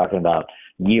we're talking about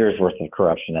years worth of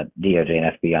corruption at DOJ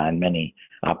and FBI, and many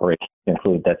operations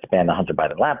include that span the Hunter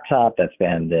Biden laptop, that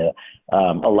span the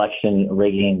election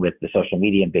rigging with the social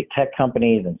media and big tech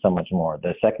companies, and so much more.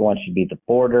 The second one should be the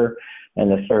border,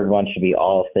 and the third one should be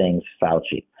all things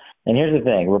Fauci. And here's the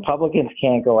thing, Republicans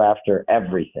can't go after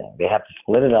everything. They have to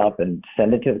split it up and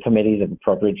send it to the committees of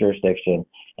appropriate jurisdiction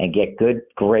and get good,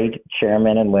 great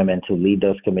chairmen and women to lead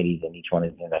those committees in each one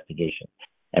of these investigations.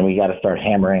 And we got to start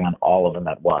hammering on all of them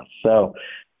at once. So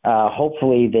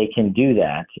hopefully they can do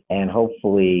that, and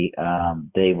hopefully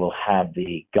they will have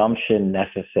the gumption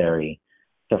necessary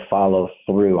to follow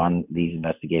through on these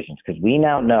investigations, because we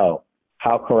now know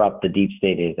how corrupt the deep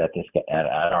state is at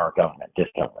our government,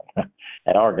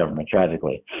 at our government,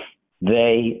 tragically.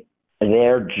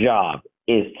 Their job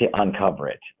is to uncover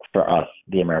it for us,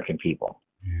 the American people.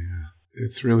 Yeah,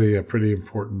 it's really a pretty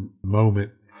important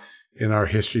moment in our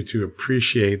history to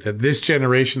appreciate that this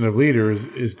generation of leaders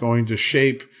is going to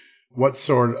shape what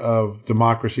sort of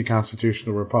democracy,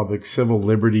 constitutional republic, civil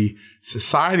liberty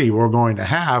society we're going to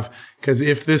have. Because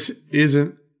if this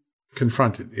isn't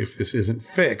confronted, if this isn't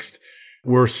fixed,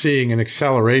 we're seeing an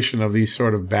acceleration of these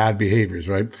sort of bad behaviors,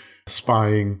 right?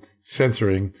 Spying,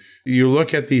 censoring. You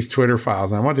look at these Twitter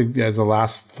files, and I want to, as the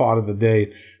last thought of the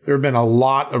day, there have been a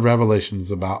lot of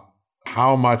revelations about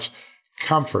how much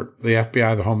comfort the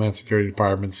FBI, the Homeland Security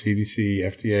Department, CDC,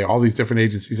 FDA, all these different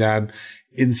agencies had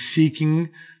in seeking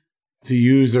to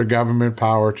use their government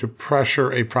power to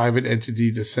pressure a private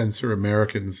entity to censor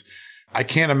Americans. I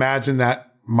can't imagine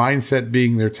that mindset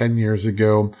being there 10 years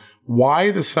ago. Why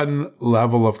the sudden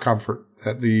level of comfort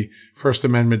that the First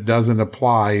Amendment doesn't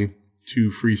apply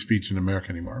to free speech in America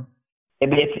anymore?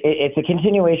 It's a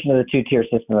continuation of the two-tier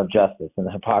system of justice and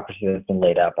the hypocrisy that's been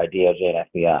laid out by DOJ and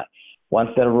FBI. One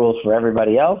set of rules for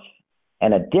everybody else,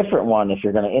 and a different one if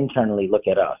you're going to internally look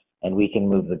at us, and we can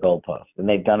move the goalpost. And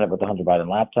they've done it with the Hunter Biden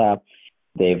laptop.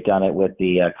 They've done it with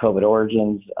the COVID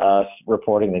origins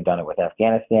reporting. They've done it with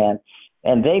Afghanistan.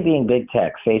 And they being big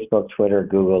tech, Facebook, Twitter,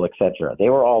 Google, et cetera, they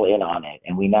were all in on it.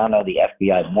 And we now know the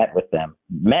FBI met with them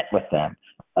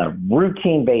on a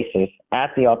routine basis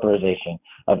at the authorization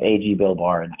of AG Bill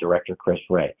Barr and Director Chris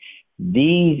Wray.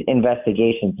 These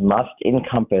investigations must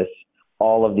encompass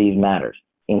all of these matters,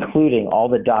 including all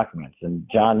the documents. And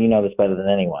John, you know this better than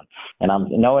anyone. And I'm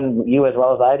knowing you as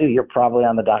well as I do, you're probably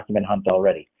on the document hunt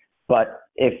already. But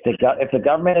if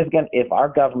our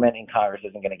government in Congress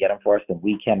isn't going to get them for us, then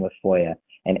we can with FOIA.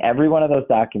 And every one of those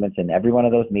documents and every one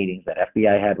of those meetings that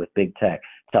FBI had with big tech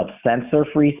to help censor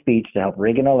free speech, to help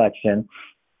rig an election,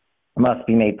 must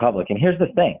be made public. And here's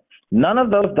the thing. None of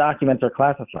those documents are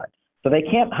classified. So they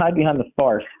can't hide behind the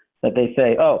farce that they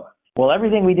say, oh, well,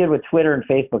 everything we did with Twitter and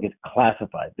Facebook is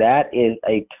classified. That is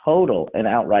a total and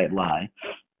outright lie.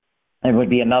 It would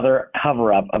be another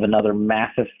cover-up of another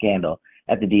massive scandal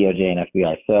at the DOJ and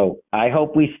FBI. So I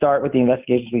hope we start with the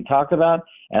investigations we talked about,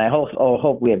 and I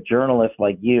hope we have journalists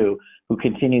like you who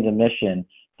continue the mission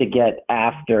to get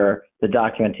after the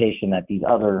documentation that these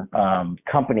other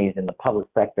companies in the public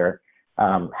sector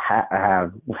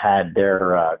have had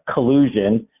their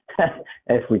collusion,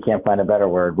 if we can't find a better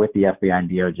word, with the FBI and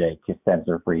DOJ to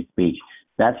censor free speech.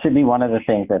 That should be one of the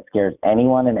things that scares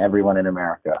anyone and everyone in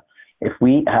America. If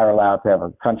we are allowed to have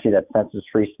a country that censors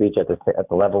free speech at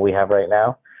the level we have right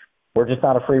now, we're just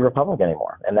not a free republic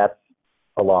anymore. And that's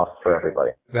a loss for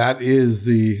everybody. That is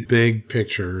the big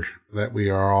picture that we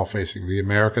are all facing. The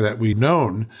America that we've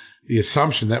known, the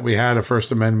assumption that we had a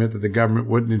First Amendment, that the government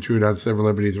wouldn't intrude on civil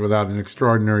liberties without an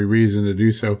extraordinary reason to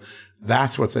do so.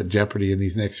 That's what's at jeopardy in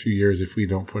these next few years if we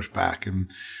don't push back. And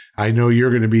I know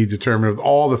you're going to be determined with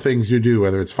all the things you do,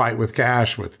 whether it's Fight with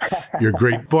Cash, with your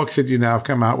great books that you now have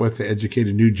come out with to educate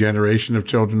a new generation of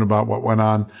children about what went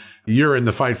on. You're in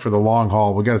the fight for the long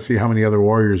haul. We've got to see how many other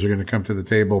warriors are going to come to the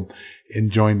table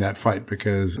and join that fight,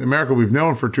 because America we've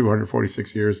known for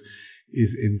 246 years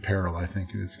is in peril, I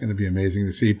think, and it's going to be amazing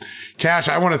to see. Cash,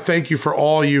 I want to thank you for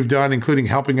all you've done, including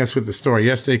helping us with the story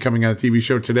yesterday, coming on the TV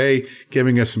show today,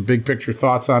 giving us some big picture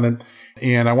thoughts on it.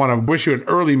 And I want to wish you an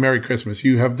early Merry Christmas.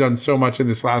 You have done so much in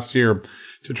this last year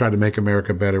to try to make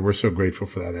America better. We're so grateful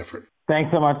for that effort.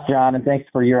 Thanks so much, John, and thanks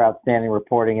for your outstanding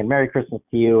reporting. And Merry Christmas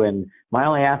to you. And my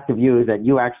only ask of you is that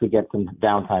you actually get some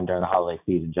downtime during the holiday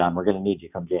season, John. We're going to need you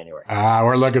come January.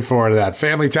 We're looking forward to that.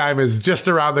 Family time is just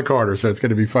around the corner, so it's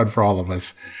going to be fun for all of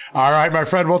us. All right, my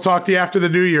friend, we'll talk to you after the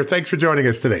new year. Thanks for joining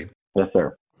us today. Yes,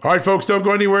 sir. All right, folks, don't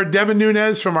go anywhere. Devin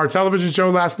Nunes from our television show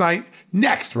last night,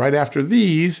 next, right after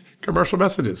these commercial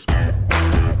messages.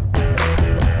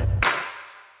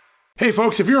 Hey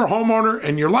folks, if you're a homeowner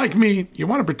and you're like me, you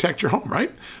want to protect your home,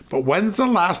 right? But when's the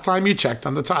last time you checked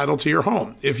on the title to your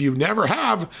home? If you never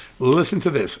have, listen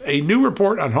to this. A new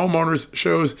report on homeowners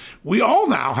shows we all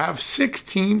now have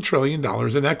 $16 trillion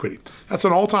in equity. That's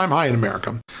an all-time high in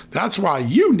America. That's why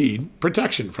you need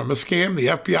protection from a scam the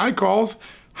FBI calls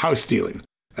house stealing.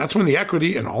 That's when the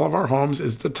equity in all of our homes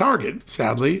is the target,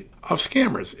 sadly, of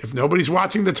scammers. If nobody's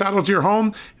watching the title to your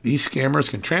home, these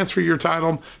scammers can transfer your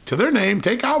title to their name,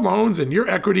 take out loans, and your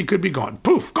equity could be gone.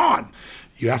 Poof, gone.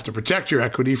 You have to protect your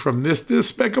equity from this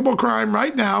despicable crime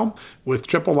right now with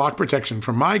triple lock protection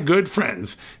from my good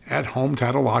friends at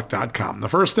HomeTitleLock.com. The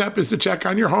first step is to check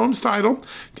on your home's title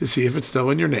to see if it's still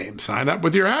in your name. Sign up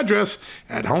with your address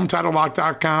at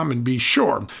HomeTitleLock.com and be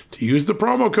sure to use the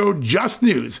promo code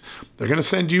JUSTNEWS. They're going to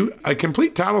send you a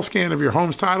complete title scan of your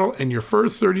home's title and your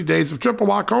first 30 days of triple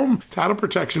lock home title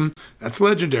protection. That's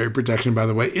legendary protection, by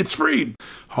the way. It's free.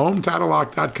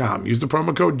 HomeTitleLock.com. Use the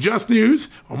promo code JUSTNEWS.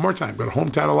 One more time, go to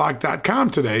HomeTitleLock.com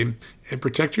today and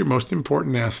protect your most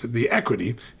important asset, the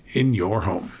equity in your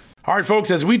home. All right,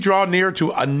 folks, as we draw near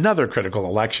to another critical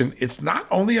election, it's not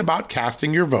only about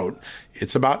casting your vote,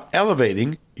 it's about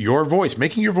elevating your voice,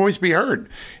 making your voice be heard.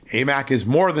 AMAC is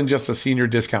more than just a senior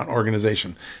discount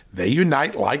organization. They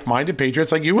unite like-minded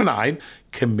patriots like you and I,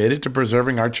 committed to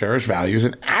preserving our cherished values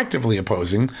and actively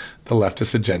opposing the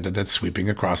leftist agenda that's sweeping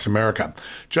across America.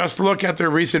 Just look at their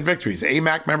recent victories.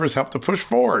 AMAC members helped to push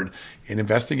forward an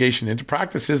investigation into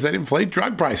practices that inflate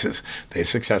drug prices. They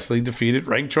successfully defeated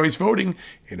ranked choice voting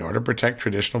in order to protect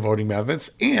traditional voting methods,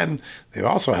 and they've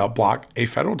also helped block a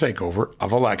federal takeover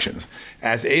of elections.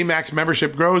 As AMAC's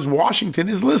membership grows, Washington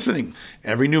is listening.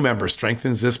 Every new member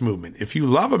strengthens this movement. If you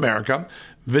love America,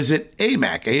 visit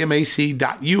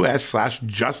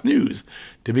amac.us/justnews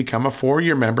to become a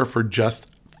 4-year member for just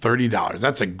 $30.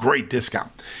 That's a great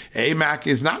discount. AMAC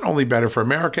is not only better for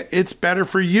America, it's better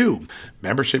for you.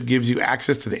 Membership gives you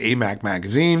access to the AMAC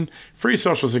magazine, free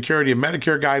Social Security and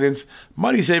Medicare guidance,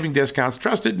 money-saving discounts,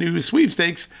 trusted news,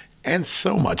 sweepstakes, and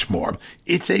so much more.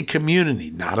 It's a community,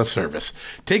 not a service.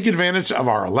 Take advantage of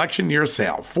our election year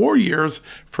sale, 4 years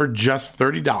for just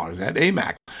 $30 at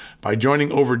AMAC. By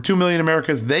joining over 2 million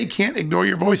Americans, they can't ignore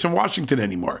your voice in Washington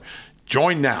anymore.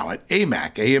 Join now at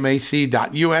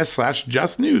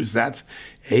amac.us/justnews. That's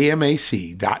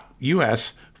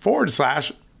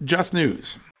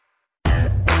amac.us/justnews.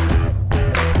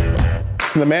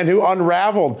 The man who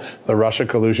unraveled the Russia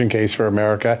collusion case for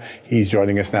America. He's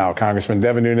joining us now. Congressman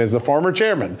Devin Nunes, the former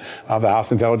chairman of the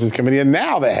House Intelligence Committee and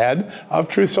now the head of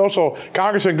Truth Social.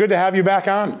 Congressman, good to have you back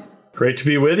on. Great to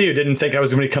be with you. Didn't think I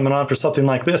was going to be coming on for something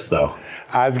like this, though.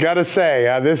 I was got to say,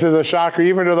 this is a shocker,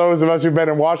 even to those of us who've been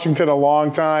in Washington a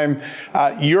long time.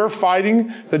 You're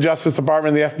fighting the Justice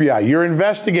Department and the FBI. You're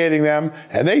investigating them,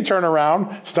 and they turn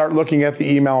around, start looking at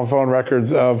the email and phone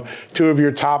records of 2 of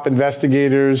your top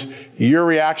investigators. Your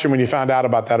reaction when you found out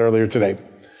about that earlier today?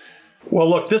 Well,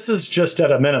 look, this is just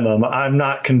at a minimum. I'm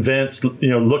not convinced,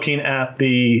 looking at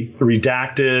the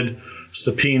redacted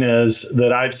subpoenas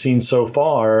that I've seen so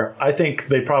far, I think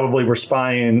they probably were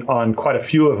spying on quite a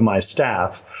few of my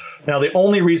staff. Now, the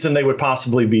only reason they would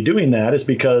possibly be doing that is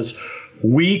because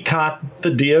we caught the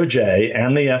DOJ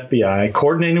and the FBI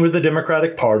coordinating with the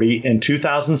Democratic Party in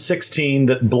 2016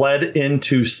 that bled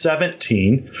into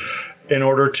 17 in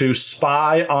order to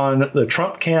spy on the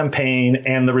Trump campaign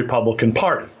and the Republican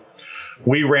Party.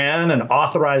 We ran an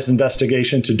authorized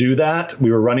investigation to do that.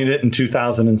 We were running it in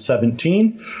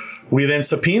 2017. We then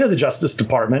subpoenaed the Justice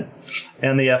Department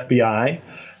and the FBI.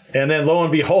 And then lo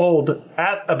and behold,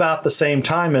 at about the same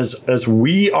time as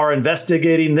we are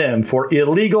investigating them for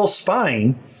illegal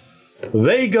spying,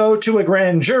 they go to a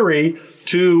grand jury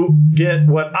to get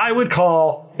what I would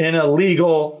call an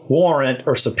illegal warrant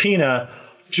or subpoena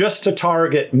just to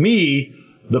target me,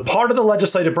 the part of the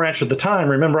legislative branch at the time.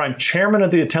 Remember, I'm chairman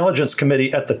of the Intelligence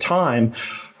Committee at the time.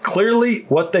 Clearly,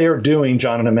 what they are doing,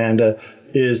 John and Amanda,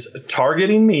 is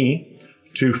targeting me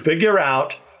to figure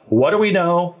out what do we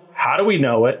know, how do we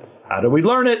know it, how do we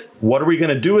learn it, what are we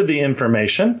going to do with the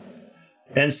information,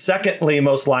 and secondly,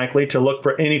 most likely, to look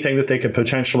for anything that they could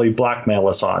potentially blackmail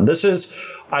us on. This is,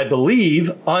 I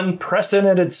believe,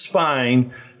 unprecedented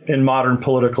spying in modern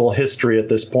political history at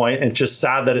this point. It's just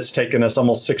sad that it's taken us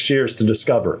almost 6 years to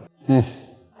discover it.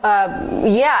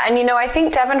 Yeah, and I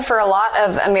think, Devin, for a lot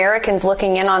of Americans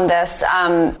looking in on this,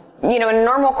 In a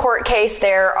normal court case,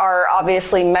 there are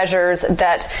obviously measures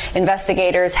that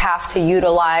investigators have to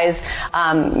utilize.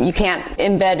 You can't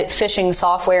embed phishing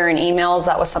software in emails.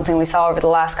 That was something we saw over the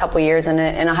last couple of years in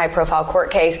a high-profile court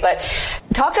case. But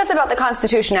talk to us about the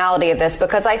constitutionality of this,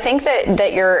 because I think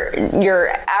that your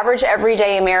average,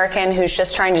 everyday American who's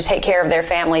just trying to take care of their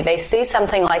family, they see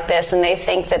something like this and they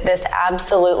think that this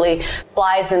absolutely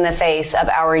flies in the face of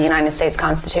our United States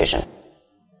Constitution.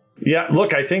 Yeah,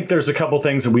 look, I think there's a couple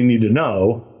things that we need to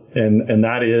know, and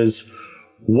that is,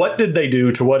 what did they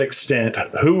do? To what extent?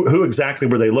 Who exactly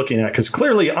were they looking at? Because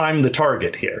clearly I'm the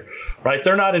target here, right?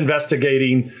 They're not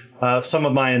investigating some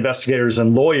of my investigators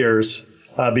and lawyers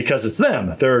because it's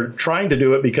them. They're trying to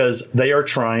do it because they are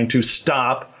trying to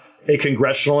stop a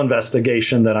congressional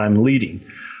investigation that I'm leading.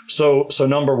 So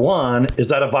number one, is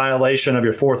that a violation of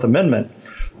your Fourth Amendment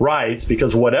rights?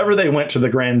 Because whatever they went to the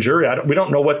grand jury, we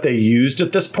don't know what they used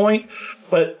at this point,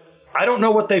 but I don't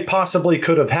know what they possibly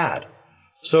could have had.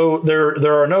 So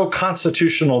there are no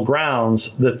constitutional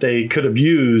grounds that they could have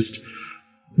used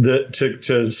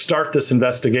to start this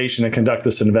investigation and conduct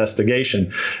this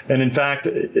investigation. And in fact,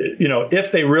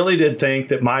 if they really did think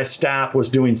that my staff was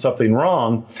doing something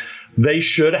wrong, they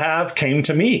should have came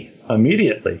to me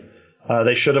immediately.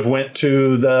 They should have went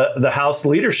to the House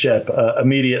leadership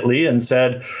immediately and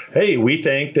said, hey, we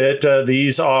think that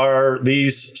these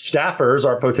staffers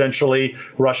are potentially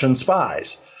Russian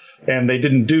spies. And they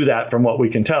didn't do that from what we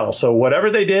can tell. So whatever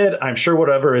they did, I'm sure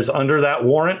whatever is under that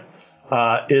warrant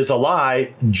is a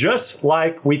lie, just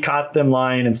like we caught them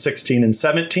lying in 16 and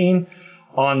 17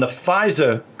 on the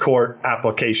FISA court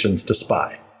applications to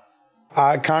spy.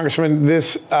 Congressman,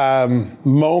 this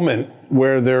moment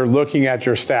where they're looking at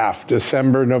your staff,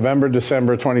 November,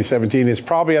 December 2017, is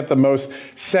probably at the most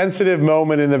sensitive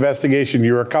moment in the investigation.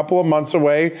 You're a couple of months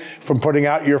away from putting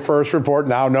out your first report,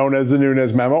 now known as the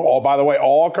Nunes Memo. All, by the way,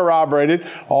 all corroborated,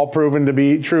 all proven to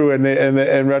be true in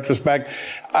retrospect.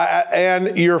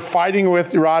 And you're fighting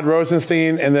with Rod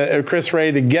Rosenstein and Chris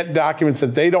Wray to get documents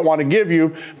that they don't want to give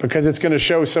you because it's going to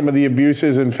show some of the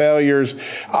abuses and failures.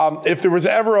 If there was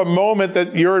ever a moment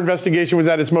that your investigation was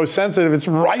at its most sensitive, it's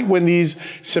right when these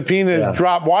subpoenas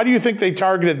drop. Why do you think they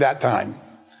targeted that time?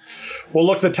 Well,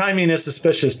 look, the timing is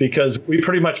suspicious because we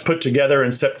pretty much put together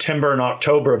in September and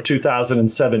October of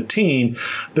 2017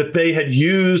 that they had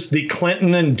used the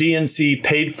Clinton and DNC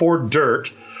paid for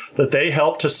dirt that they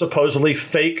helped to supposedly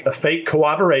fake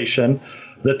cooperation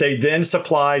that they then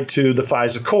supplied to the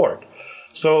FISA court.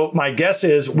 So my guess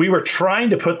is we were trying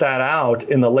to put that out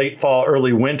in the late fall,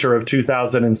 early winter of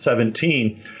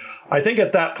 2017. I think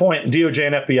at that point, DOJ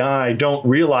and FBI don't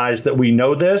realize that we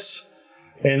know this.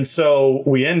 And so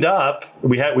we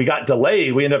got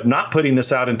delayed. We ended up not putting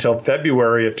this out until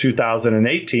February of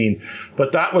 2018.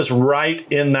 But that was right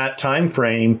in that time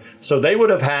frame. So they would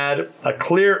have had a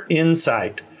clear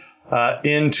insight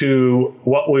into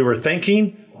what we were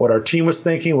thinking, what our team was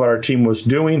thinking, what our team was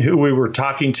doing, who we were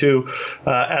talking to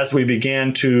as we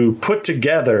began to put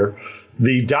together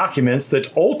the documents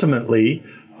that ultimately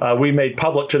we made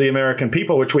public to the American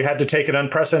people, which we had to take an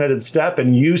unprecedented step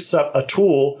and use a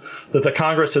tool that the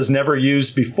Congress has never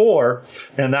used before.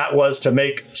 And that was to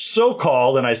make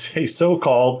so-called, and I say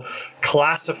so-called,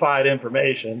 classified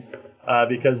information,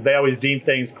 because they always deem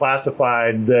things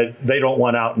classified that they don't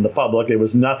want out in the public. It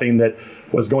was nothing that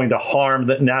was going to harm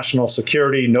the national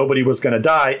security. Nobody was going to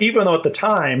die, even though at the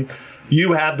time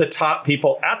you had the top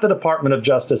people at the Department of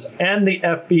Justice and the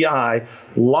FBI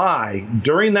lie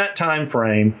during that time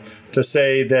frame to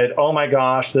say that, oh my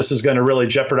gosh, this is going to really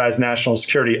jeopardize national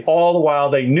security, all the while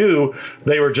they knew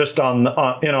they were just on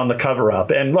the cover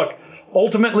up. And look,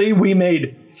 ultimately, we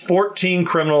made 14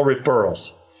 criminal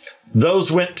referrals.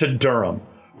 Those went to Durham.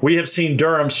 We have seen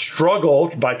Durham struggle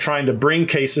by trying to bring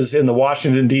cases in the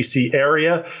Washington, D.C.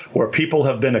 area where people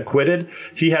have been acquitted.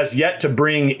 He has yet to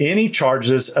bring any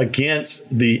charges against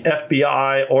the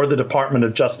FBI or the Department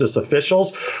of Justice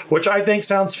officials, which I think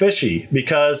sounds fishy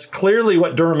because clearly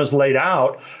what Durham has laid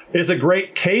out is a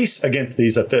great case against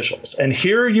these officials. And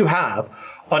here you have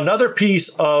another piece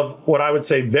of what I would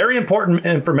say very important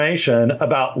information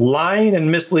about lying and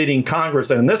misleading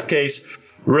Congress, and in this case,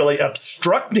 really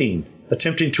attempting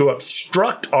to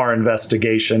obstruct our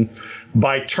investigation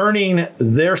by turning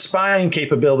their spying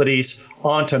capabilities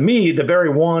onto me, the very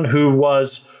one who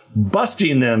was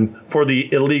busting them for the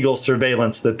illegal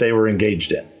surveillance that they were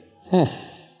engaged in.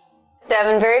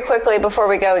 Devin, very quickly before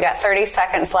we go, we got 30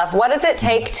 seconds left. What does it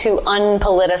take to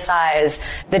unpoliticize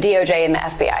the DOJ and the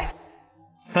FBI?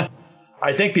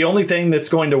 I think the only thing that's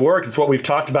going to work is what we've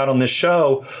talked about on this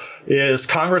show is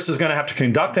Congress is going to have to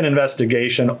conduct an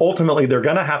investigation. Ultimately, they're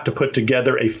going to have to put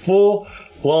together a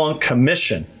full-blown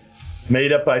commission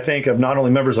made up, I think, of not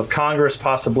only members of Congress,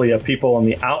 possibly of people on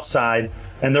the outside.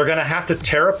 And they're going to have to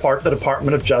tear apart the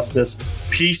Department of Justice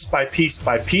piece by piece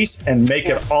by piece and make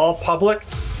it all public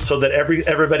so that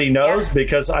everybody knows,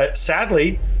 because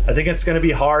sadly, I think it's going to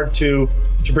be hard to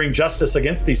bring justice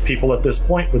against these people at this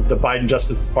point with the Biden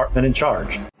Justice Department in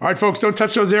charge. All right, folks, don't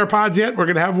touch those AirPods yet. We're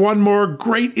going to have one more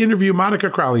great interview. Monica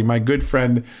Crowley, my good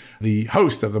friend, the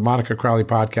host of the Monica Crowley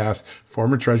podcast,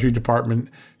 former Treasury Department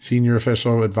senior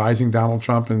official advising Donald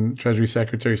Trump and Treasury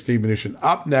Secretary Steve Mnuchin.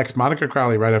 Up next, Monica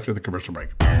Crowley right after the commercial break.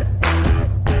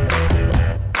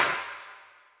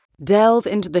 Delve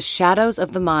into the shadows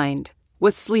of the mind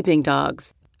with Sleeping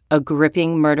Dogs, a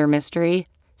gripping murder mystery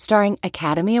starring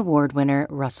Academy Award winner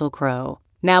Russell Crowe.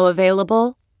 Now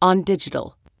available on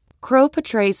digital. Crowe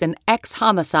portrays an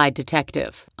ex-homicide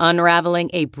detective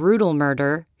unraveling a brutal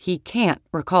murder he can't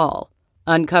recall.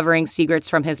 Uncovering secrets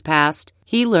from his past,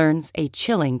 he learns a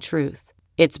chilling truth.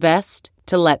 It's best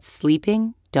to let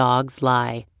sleeping dogs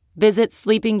lie. Visit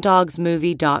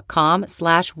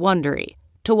sleepingdogsmovie.com/Wondery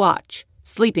to watch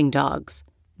Sleeping Dogs,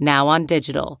 now on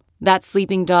digital. That's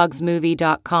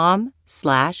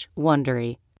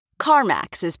sleepingdogsmovie.com/Wondery.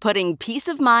 CarMax is putting peace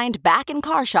of mind back in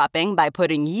car shopping by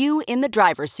putting you in the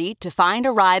driver's seat to find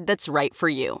a ride that's right for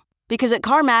you. Because at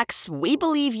CarMax, we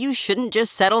believe you shouldn't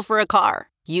just settle for a car.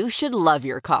 You should love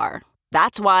your car.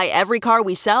 That's why every car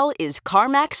we sell is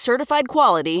CarMax certified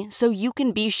quality, so you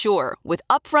can be sure with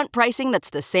upfront pricing that's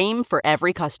the same for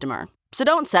every customer. So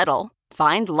don't settle.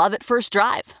 Find love at first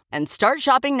drive and start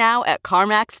shopping now at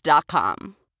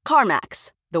CarMax.com.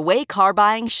 CarMax, the way car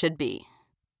buying should be.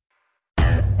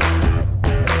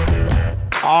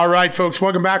 All right, folks,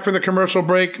 welcome back for the commercial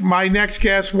break. My next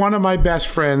guest, one of my best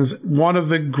friends, one of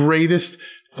the greatest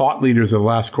thought leaders of the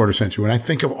last quarter century. When I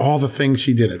think of all the things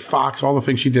she did at Fox, all the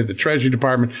things she did at the Treasury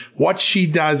Department, what she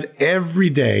does every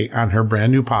day on her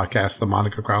brand new podcast, The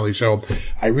Monica Crowley Show,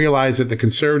 I realize that the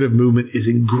conservative movement is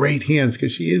in great hands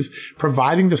because she is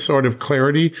providing the sort of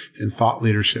clarity and thought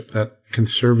leadership that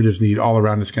conservatives need all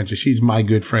around this country. She's my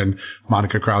good friend,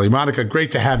 Monica Crowley. Monica, great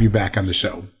to have you back on the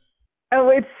show. Oh,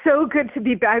 it's so good to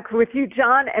be back with you,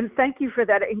 John, and thank you for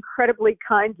that incredibly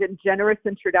kind and generous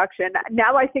introduction.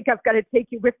 Now I think I've got to take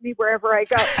you with me wherever I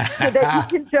go so that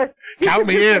you can just... Count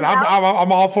me in.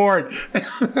 I'm all for it.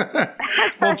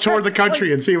 We'll tour the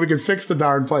country and see if we can fix the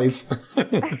darn place.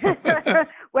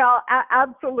 Well,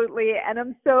 absolutely. And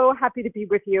I'm so happy to be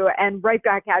with you and right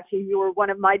back at you. You were one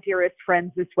of my dearest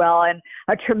friends as well and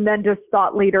a tremendous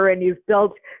thought leader. And you've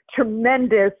built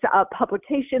tremendous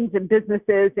publications and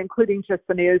businesses, including Just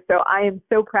the News. So I am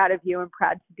so proud of you and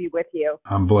proud to be with you.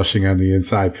 I'm blushing on the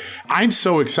inside. I'm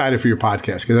so excited for your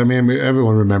podcast because, I mean,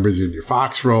 everyone remembers you in your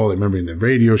Fox role. They remember in the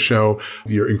radio show,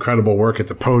 your incredible work at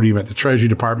the podium at the Treasury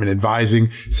Department advising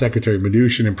Secretary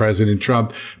Mnuchin and President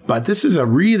Trump. But this is a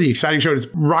really exciting show. It's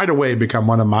right away become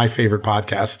one of my favorite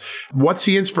podcasts. What's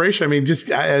the inspiration? I mean, just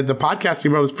the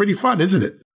podcasting world is pretty fun, isn't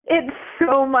it? It's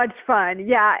so much fun.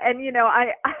 Yeah. And, you know,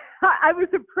 I was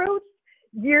approached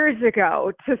years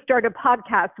ago to start a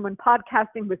podcast when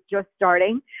podcasting was just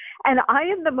starting. And I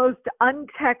am the most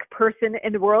untech person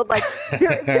in the world. Like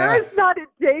there is not a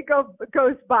day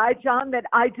goes by, John, that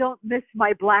I don't miss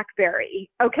my BlackBerry.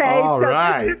 Okay. All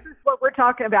right. This is what we're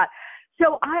talking about.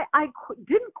 So I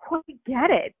didn't quite get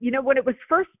it. You know, when it was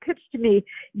first pitched to me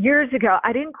years ago,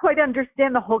 I didn't quite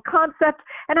understand the whole concept.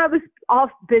 And I was off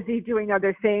busy doing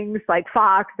other things like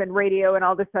Fox and radio and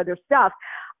all this other stuff.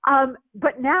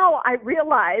 But now I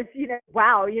realize, you know,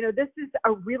 wow, you know, this is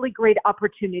a really great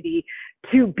opportunity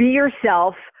to be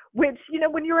yourself, which, you know,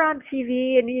 when you're on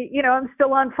TV and, you know, I'm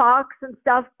still on Fox and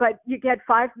stuff, but you get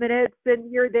 5 minutes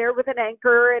and you're there with an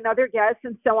anchor and other guests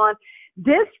and so on.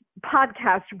 This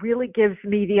podcast really gives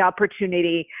me the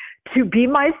opportunity to be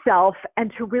myself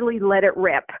and to really let it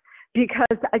rip.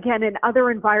 Because again, in other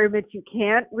environments, you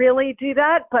can't really do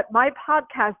that. But my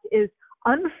podcast is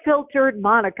unfiltered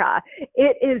Monica.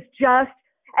 It is just,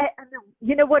 and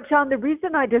you know what, John, the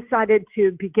reason I decided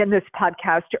to begin this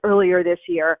podcast earlier this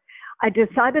year, I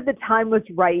decided the time was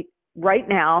right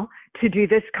now to do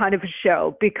this kind of a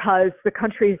show because the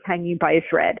country is hanging by a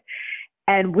thread.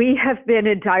 And we have been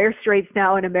in dire straits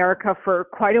now in America for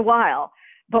quite a while.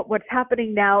 But what's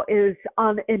happening now is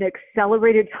on an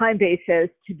accelerated time basis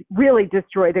to really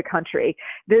destroy the country.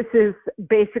 This is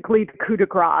basically the coup de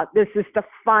grace. This is the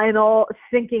final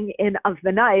sinking in of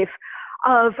the knife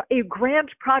of a grand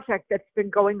project that's been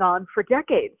going on for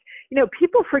decades. You know,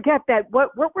 people forget that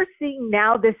what we're seeing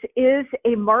now, this is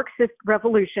a Marxist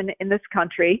revolution in this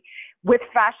country with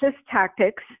fascist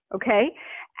tactics, okay?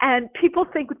 And people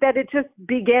think that it just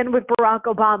began with Barack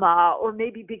Obama or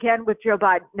maybe began with Joe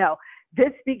Biden. No,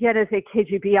 This began as a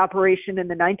KGB operation in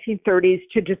the 1930s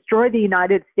to destroy the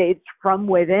United States from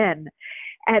within.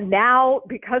 And now,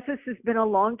 because this has been a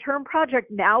long-term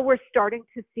project, now we're starting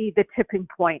to see the tipping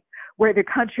point where the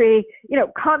country,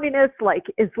 communists like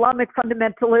Islamic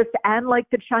fundamentalists and like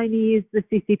the Chinese, the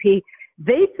CCP,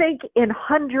 they think in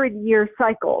 100-year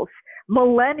cycles,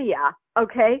 millennia,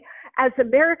 okay? As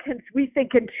Americans, we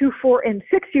think in 2, 4, and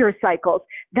 6-year cycles.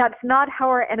 That's not how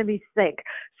our enemies think.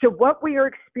 So what we are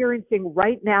experiencing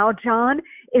right now, John,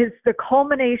 is the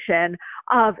culmination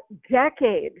of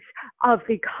decades of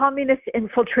the communist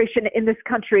infiltration in this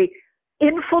country,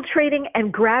 infiltrating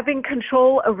and grabbing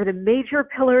control over the major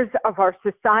pillars of our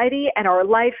society and our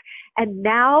life. And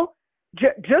now,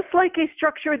 just like a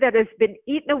structure that has been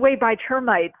eaten away by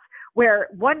termites, where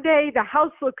one day the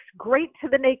house looks great to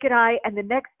the naked eye and the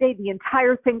next day the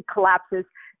entire thing collapses.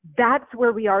 That's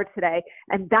where we are today.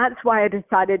 And that's why I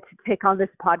decided to take on this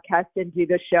podcast and do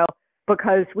this show,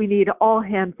 because we need all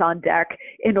hands on deck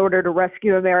in order to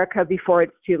rescue America before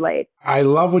it's too late. I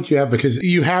love what you have, because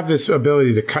you have this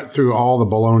ability to cut through all the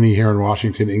baloney here in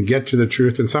Washington and get to the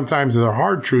truth. And sometimes they're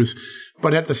hard truths.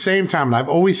 But at the same time, and I've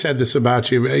always said this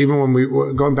about you, even when we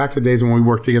were going back to the days when we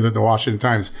worked together at the Washington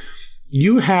Times,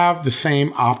 you have the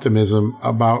same optimism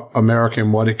about America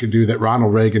and what it could do that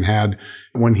Ronald Reagan had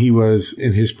when he was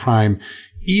in his prime.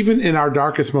 Even in our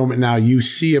darkest moment now, you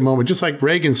see a moment, just like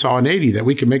Reagan saw in 80, that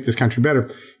we can make this country better.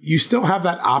 You still have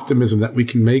that optimism that we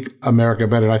can make America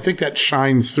better. And I think that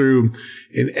shines through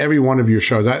in every one of your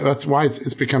shows. That's why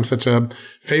it's become such a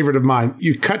favorite of mine.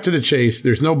 You cut to the chase.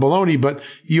 There's no baloney, but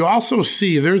you also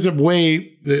see there's a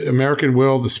way the American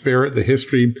will, the spirit, the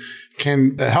history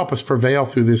can help us prevail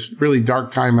through this really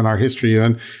dark time in our history.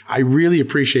 And I really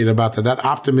appreciate about that. That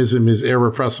optimism is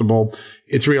irrepressible.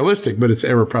 It's realistic, but it's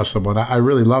irrepressible. And I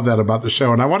really love that about the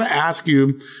show. And I want to ask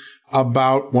you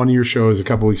about one of your shows a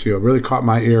couple weeks ago. It really caught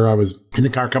my ear. I was in the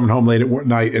car coming home late at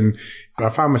night, and I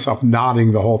found myself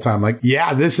nodding the whole time. Like,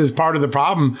 yeah, this is part of the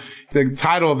problem. The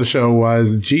title of the show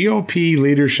was GOP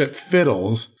Leadership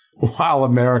Fiddles While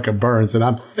America Burns. And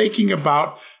I'm thinking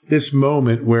about this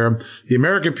moment where the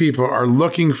American people are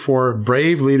looking for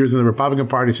brave leaders in the Republican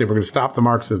Party to say, we're going to stop the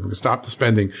Marxism, we're going to stop the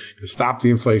spending, we're going to stop the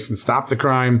inflation, stop the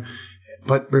crime.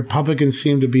 But Republicans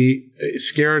seem to be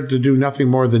scared to do nothing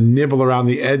more than nibble around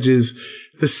the edges.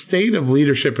 The state of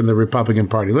leadership in the Republican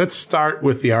Party. Let's start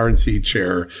with the RNC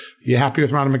chair. You happy with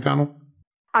Ronna McDaniel?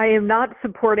 I am not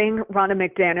supporting Ronna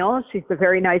McDaniel. She's a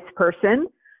very nice person.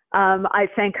 I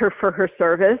thank her for her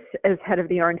service as head of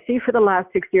the RNC for the last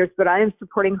 6 years, but I am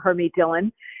supporting Harmeet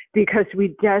Dillon because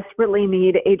we desperately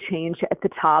need a change at the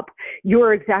top. You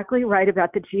are exactly right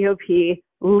about the GOP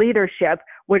leadership,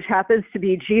 which happens to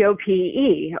be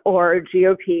GOPE or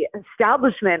GOP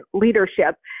establishment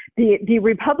leadership. The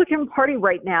Republican Party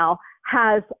right now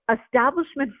has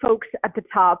establishment folks at the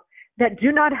top that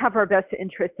do not have our best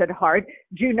interests at heart,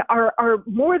 are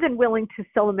more than willing to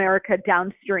sell America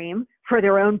downstream for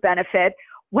their own benefit,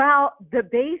 while the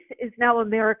base is now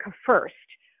America first.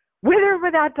 With or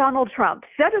without Donald Trump,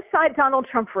 set aside Donald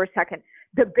Trump for a second.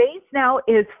 The base now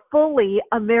is fully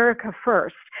America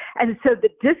first. And so the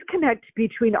disconnect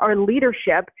between our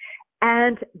leadership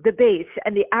and the base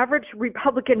and the average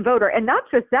Republican voter, and not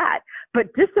just that, but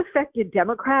disaffected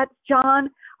Democrats, John,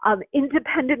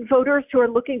 independent voters who are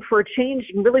looking for a change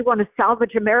and really want to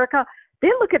salvage America, they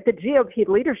look at the GOP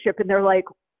leadership and they're like,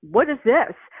 what is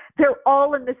this? They're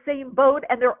all in the same boat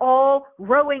and they're all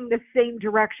rowing the same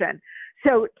direction.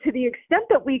 So to the extent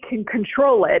that we can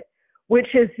control it,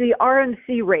 which is the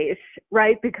RNC race,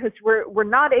 right? Because we're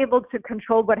not able to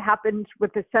control what happened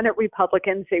with the Senate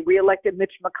Republicans. They reelected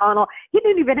Mitch McConnell. He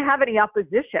didn't even have any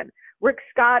opposition. Rick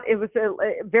Scott, it was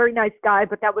a very nice guy,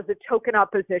 but that was a token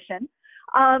opposition.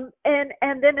 And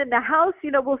then in the House,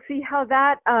 we'll see how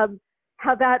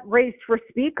that race for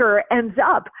Speaker ends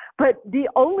up. But the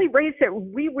only race that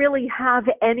we really have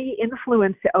any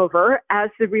influence over as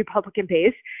the Republican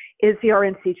base is the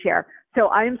RNC chair. So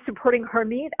I am supporting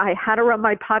Harmeet. I had her on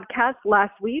my podcast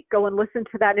last week. Go and listen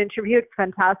to that interview. It's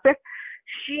fantastic.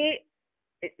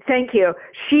 Thank you.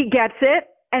 She gets it,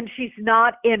 and she's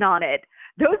not in on it.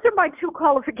 Those are my two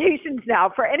qualifications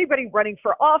now for anybody running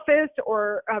for office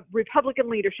or Republican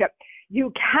leadership.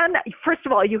 First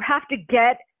of all, you have to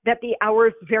get that the hour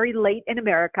is very late in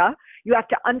America. You have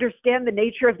to understand the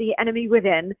nature of the enemy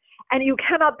within, and you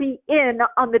cannot be in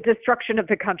on the destruction of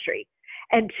the country.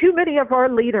 And too many of our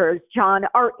leaders, John,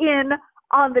 are in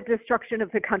on the destruction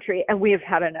of the country, and we have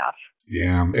had enough.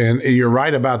 Yeah, and you're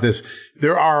right about this.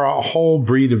 There are a whole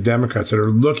breed of Democrats that are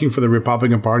looking for the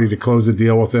Republican Party to close a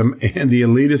deal with them, and the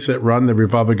elitists that run the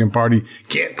Republican Party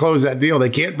can't close that deal. They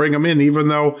can't bring them in, even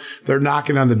though they're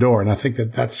knocking on the door. And I think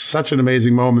that that's such an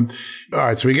amazing moment. All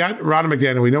right, so we got Ronna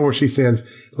McDaniel. We know where she stands.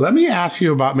 Let me ask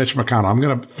you about Mitch McConnell. I'm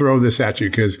going to throw this at you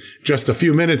because just a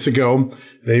few minutes ago,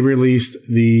 they released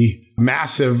the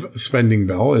massive spending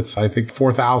bill. It's, I think,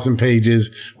 4,000 pages,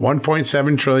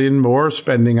 1.7 trillion more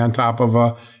spending on top of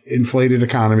a inflated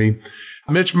economy.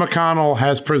 Mitch McConnell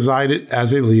has presided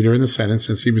as a leader in the Senate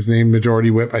since he was named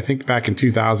Majority Whip, I think back in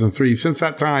 2003. Since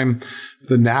that time,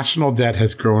 the national debt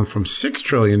has grown from $6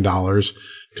 trillion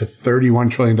to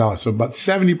 $31 trillion. So about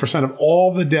 70% of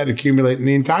all the debt accumulated in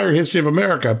the entire history of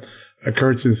America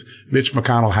occurred since Mitch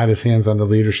McConnell had his hands on the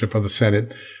leadership of the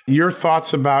Senate. Your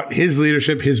thoughts about his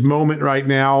leadership, his moment right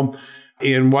now,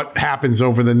 and what happens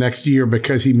over the next year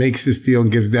because he makes this deal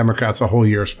and gives Democrats a whole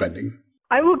year of spending?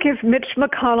 I will give Mitch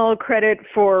McConnell credit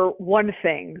for one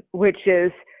thing, which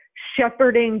is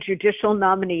shepherding judicial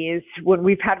nominees when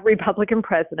we've had Republican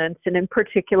presidents, and in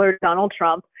particular Donald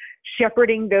Trump,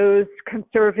 shepherding those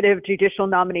conservative judicial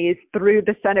nominees through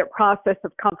the Senate process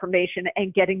of confirmation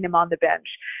and getting them on the bench.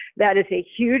 That is a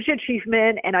huge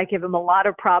achievement, and I give him a lot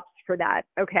of props for that.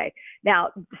 Okay, now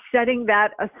setting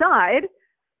that aside,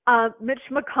 Mitch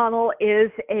McConnell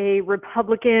is a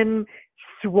Republican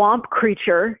swamp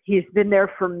creature. He's been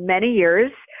there for many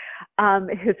years.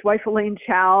 His wife, Elaine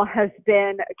Chao, has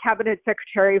been a cabinet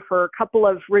secretary for a couple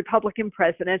of Republican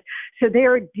presidents. So they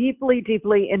are deeply,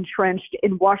 deeply entrenched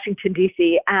in Washington,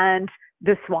 D.C. and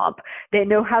the swamp. They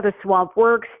know how the swamp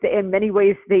works. In many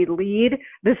ways, they lead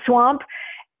the swamp.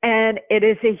 And it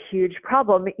is a huge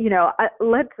problem. You know,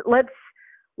 let's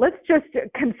just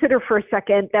consider for a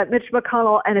second that Mitch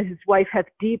McConnell and his wife have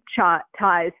deep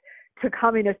ties to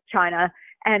communist China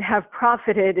and have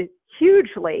profited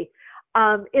hugely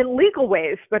in legal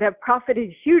ways, but have profited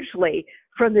hugely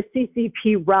from the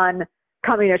CCP-run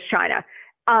communist China.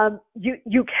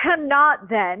 You cannot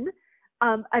then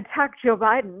attack Joe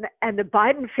Biden and the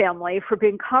Biden family for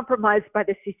being compromised by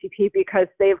the CCP because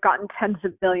they've gotten tens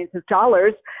of millions of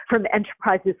dollars from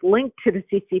enterprises linked to the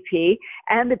CCP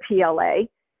and the PLA.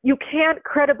 You can't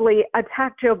credibly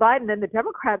attack Joe Biden and the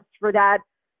Democrats for that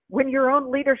when your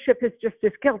own leadership is just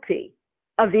as guilty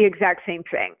of the exact same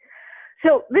thing.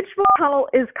 So Mitch McConnell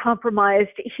is compromised.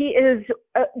 He is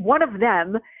one of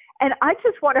them. And I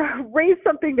just want to raise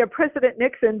something that President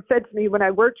Nixon said to me when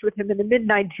I worked with him in the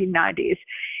mid-1990s.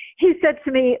 He said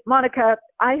to me, Monica,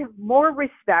 I have more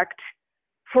respect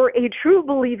for a true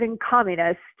believing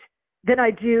communist than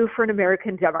I do for an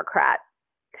American Democrat.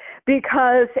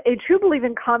 Because a true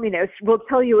believing communist will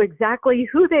tell you exactly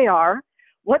who they are,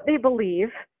 what they believe,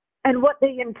 and what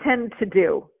they intend to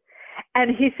do.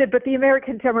 And he said, but the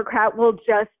American Democrat will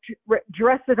just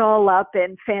dress it all up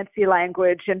in fancy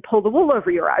language and pull the wool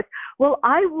over your eyes. Well,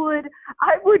 I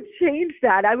would change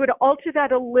that. I would alter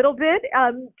that a little bit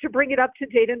to bring it up to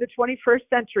date in the 21st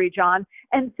century, John,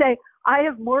 and say, I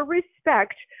have more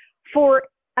respect for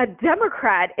a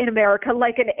Democrat in America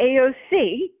like an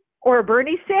AOC or a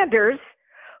Bernie Sanders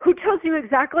who tells you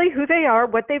exactly who they are,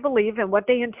 what they believe, and what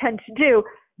they intend to do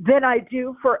than I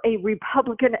do for a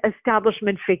Republican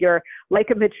establishment figure like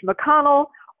a Mitch McConnell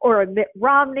or a Mitt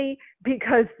Romney,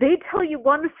 because they tell you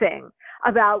one thing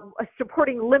about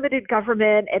supporting limited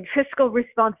government and fiscal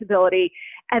responsibility,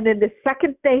 and then the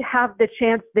second they have the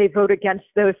chance, they vote against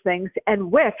those things,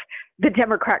 and with the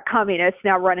Democrat communists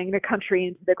now running the country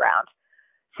into the ground.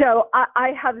 So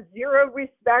I have zero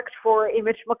respect for a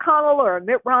Mitch McConnell or a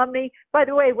Mitt Romney. By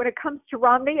the way, when it comes to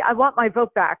Romney, I want my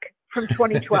vote back from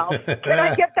 2012. Can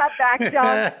I get that back,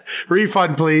 John?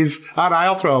 Refund, please. On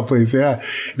aisle 12, please. Yeah.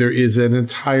 There is an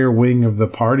entire wing of the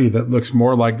party that looks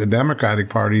more like the Democratic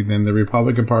Party than the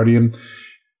Republican Party. And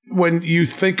when you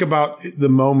think about the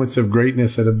moments of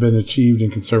greatness that have been achieved in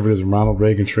conservatism, Ronald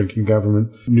Reagan shrinking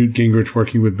government, Newt Gingrich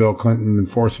working with Bill Clinton and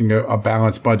forcing a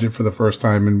balanced budget for the first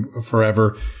time in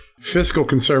forever, fiscal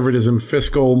conservatism,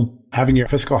 having your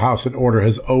fiscal house in order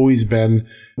has always been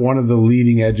one of the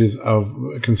leading edges of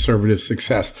conservative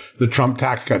success. The Trump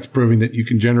tax cuts proving that you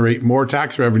can generate more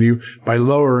tax revenue by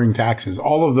lowering taxes.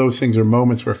 All of those things are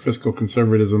moments where fiscal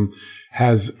conservatism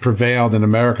has prevailed and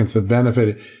Americans have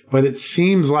benefited. But it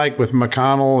seems like with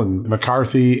McConnell and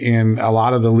McCarthy and a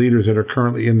lot of the leaders that are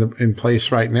currently in place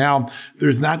right now,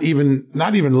 there's not even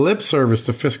lip service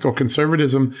to fiscal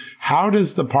conservatism. How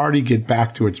does the party get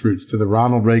back to its roots, to the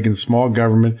Ronald Reagan small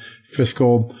government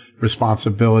fiscal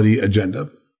responsibility agenda?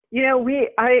 You know,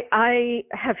 I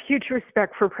have huge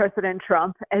respect for President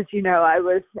Trump. As you know,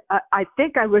 I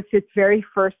think I was his very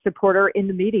first supporter in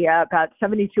the media about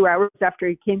 72 hours after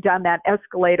he came down that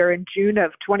escalator in June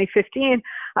of 2015.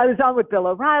 I was on with Bill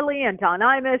O'Reilly and Don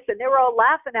Imus, and they were all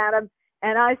laughing at him.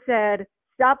 And I said,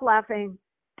 stop laughing.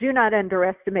 Do not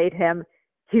underestimate him.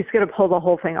 He's going to pull the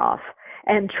whole thing off.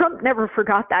 And Trump never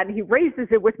forgot that. And he raises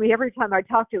it with me every time I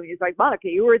talk to him. He's like, Monica,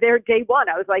 you were there day one.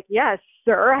 I was like, yes,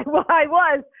 sir, I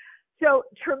was. So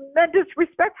tremendous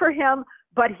respect for him,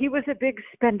 but he was a big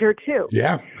spender too.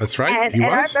 Yeah, that's right. And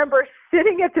I remember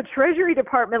sitting at the Treasury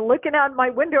Department, looking out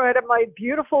my window out of my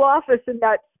beautiful office in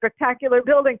that spectacular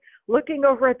building, looking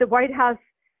over at the White House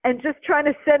and just trying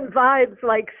to send vibes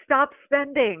like, stop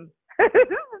spending,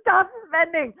 stop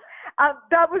spending.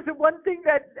 That was the one thing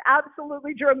that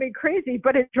absolutely drove me crazy,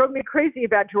 but it drove me crazy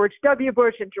about George W.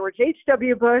 Bush and George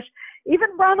H.W. Bush. Even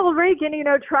Ronald Reagan,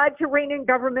 tried to rein in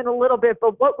government a little bit,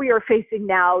 but what we are facing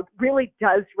now really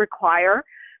does require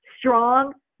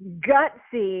strong,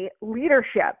 gutsy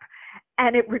leadership,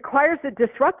 and it requires a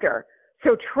disruptor.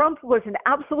 So Trump was an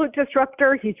absolute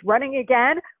disruptor. He's running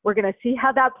again. We're going to see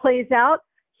how that plays out.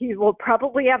 He will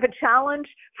probably have a challenge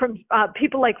from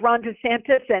people like Ron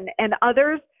DeSantis and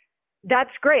others.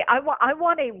 That's great. I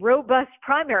want a robust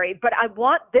primary, but I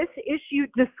want this issue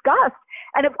discussed.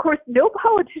 And of course, no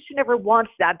politician ever wants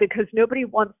that because nobody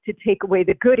wants to take away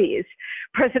the goodies.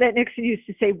 President Nixon used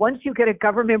to say, once you get a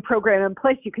government program in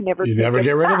place, you can never get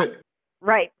rid of it.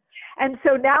 Right. And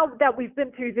so now that we've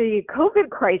been through the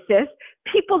COVID crisis,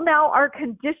 people now are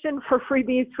conditioned for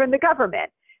freebies from the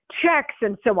government. Checks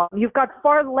and so on. You've got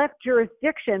far left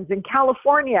jurisdictions in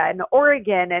California and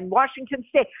Oregon and Washington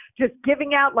State just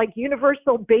giving out like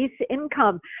universal base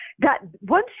income. That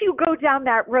once you go down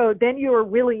that road, then you are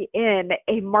really in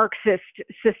a Marxist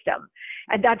system.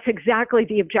 And that's exactly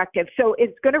the objective. So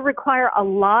it's going to require a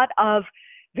lot of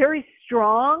very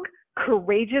strong,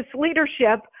 courageous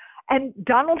leadership. And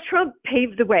Donald Trump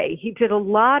paved the way. He did a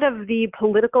lot of the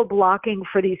political blocking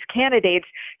for these candidates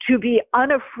to be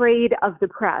unafraid of the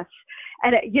press.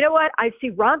 And you know what? I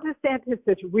see Ron DeSantis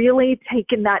has really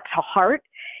taken that to heart.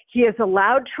 He has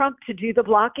allowed Trump to do the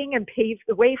blocking and pave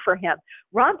the way for him.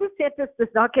 Ron DeSantis does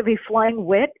not give a flying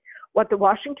whit what the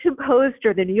Washington Post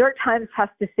or the New York Times has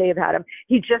to say about him.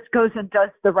 He just goes and does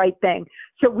the right thing.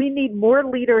 So we need more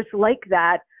leaders like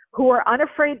that who are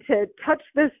unafraid to touch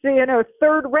this,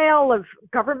 third rail of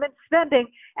government spending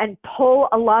and pull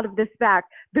a lot of this back.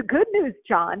 The good news,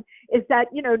 John, is that,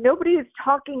 nobody is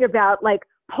talking about like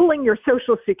pulling your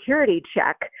Social Security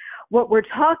check. What we're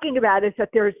talking about is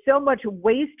that there is so much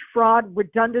waste, fraud,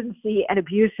 redundancy, and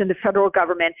abuse in the federal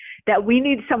government that we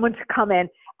need someone to come in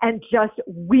and just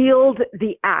wield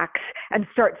the axe and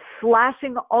start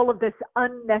slashing all of this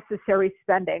unnecessary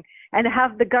spending and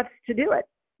have the guts to do it.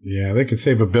 Yeah, they could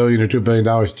save $1 billion or $2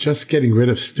 billion just getting rid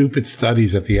of stupid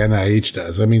studies that the NIH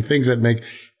does. I mean, things that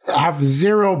have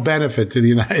zero benefit to the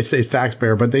United States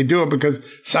taxpayer, but they do it because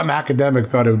some academic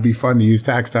thought it would be fun to use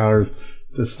tax dollars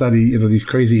to study, these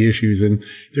crazy issues. And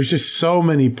there's just so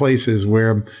many places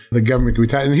where the government can be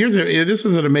tied. And this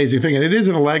is an amazing thing, and it is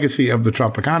a legacy of the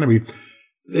Trump economy.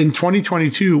 In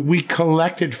 2022, we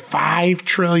collected $5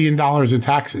 trillion in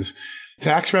taxes.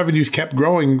 Tax revenues kept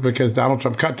growing because Donald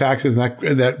Trump cut taxes,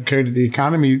 and that created the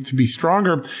economy to be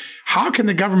stronger. How can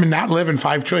the government not live in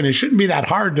 $5 trillion? It shouldn't be that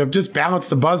hard to just balance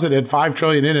the budget at $5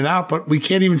 trillion in and out, but we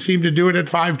can't even seem to do it at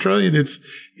 $5 trillion.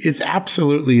 It's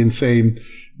absolutely insane.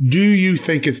 Do you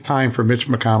think it's time for Mitch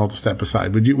McConnell to step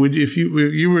aside? If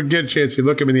you were get a chance to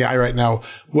look him in the eye right now,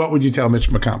 what would you tell Mitch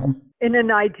McConnell? In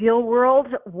an ideal world,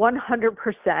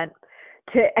 100%.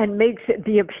 And makes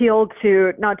the appeal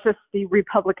to not just the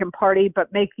Republican Party,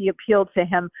 but make the appeal to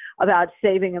him about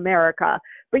saving America.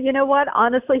 But you know what?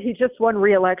 Honestly, he just won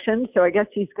re-election, so I guess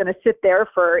he's going to sit there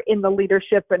in the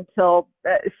leadership until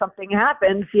something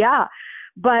happens. Yeah.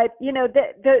 But,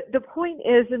 the point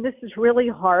is, and this is really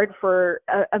hard for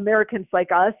Americans like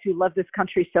us who love this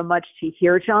country so much to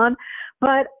hear, John,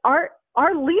 but our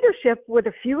leadership, with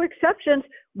a few exceptions,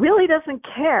 really doesn't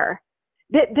care.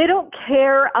 They don't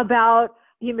care about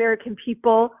the American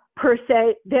people per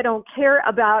se. They don't care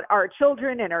about our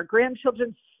children and our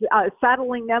grandchildren,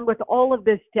 saddling them with all of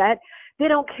this debt. They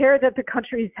don't care that the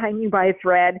country is hanging by a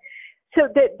thread. So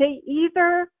that they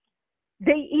either,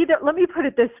 let me put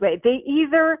it this way, they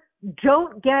either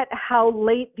don't get how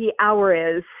late the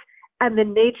hour is and the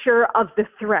nature of the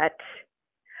threat.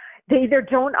 They either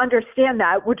don't understand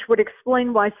that, which would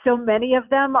explain why so many of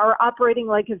them are operating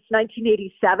like it's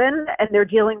 1987 and they're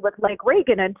dealing with like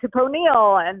Reagan and Tip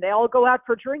O'Neill and they all go out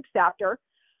for drinks after,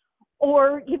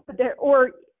 or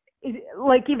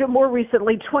like even more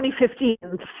recently, 2015,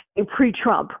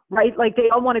 pre-Trump, right? Like they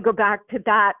all want to go back to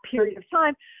that period of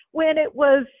time when it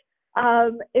was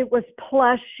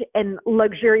plush and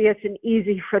luxurious and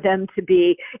easy for them to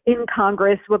be in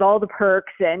Congress with all the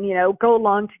perks and, go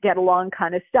along to get along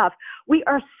kind of stuff. We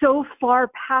are so far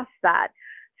past that.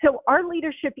 So our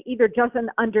leadership either doesn't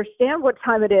understand what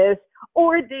time it is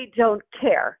or they don't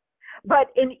care. But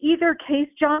in either case,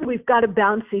 John, we've got to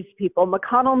bounce these people.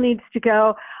 McConnell needs to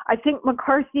go. I think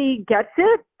McCarthy gets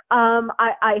it.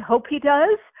 I hope he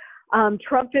does.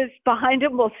 Trump is behind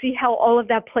him. We'll see how all of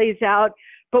that plays out.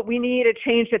 But we need a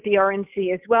change at the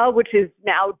RNC as well, which is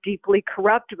now deeply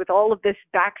corrupt with all of this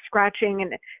back scratching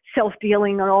and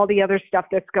self-dealing and all the other stuff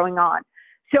that's going on.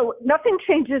 So nothing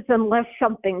changes unless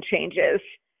something changes.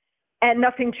 And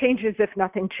nothing changes if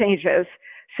nothing changes.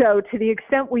 So to the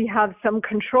extent we have some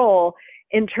control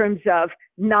in terms of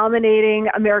nominating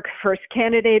America's First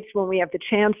candidates when we have the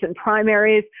chance in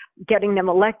primaries, getting them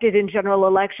elected in general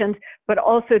elections, but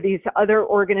also these other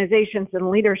organizations and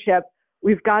leadership,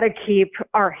 we've got to keep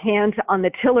our hands on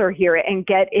the tiller here and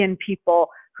get in people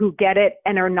who get it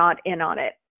and are not in on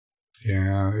it.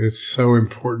 Yeah, it's so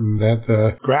important that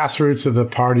the grassroots of the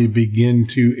party begin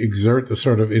to exert the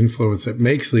sort of influence that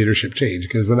makes leadership change.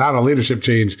 Because without a leadership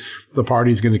change, the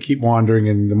party is going to keep wandering,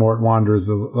 and the more it wanders,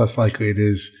 the less likely it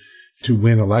is to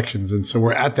win elections. And so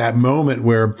we're at that moment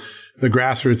where the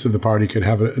grassroots of the party could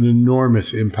have an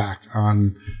enormous impact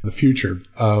on the future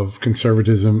of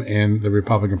conservatism and the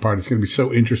Republican Party. It's going to be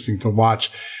so interesting to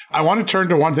watch. I want to turn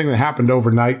to one thing that happened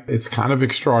overnight. It's kind of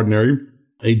extraordinary.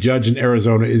 A judge in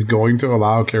Arizona is going to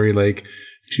allow Kari Lake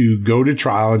to go to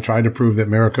trial and try to prove that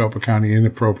Maricopa County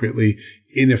inappropriately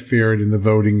interfered in the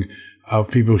voting of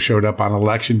people who showed up on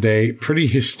Election Day. Pretty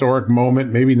historic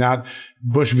moment, maybe not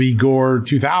Bush v. Gore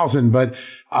 2000, but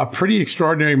a pretty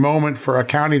extraordinary moment for a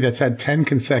county that's had 10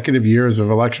 consecutive years of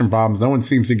election problems. No one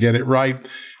seems to get it right.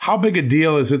 How big a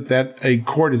deal is it that a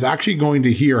court is actually going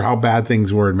to hear how bad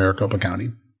things were in Maricopa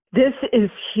County? This is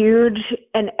huge,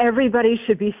 and everybody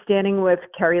should be standing with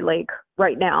Kari Lake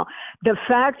right now. The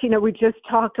fact, we just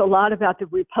talked a lot about the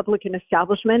Republican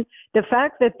establishment, the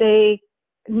fact that they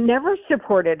never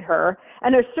supported her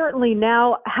and are certainly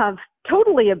now have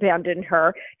totally abandoned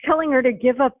her, telling her to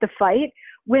give up the fight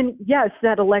when, yes,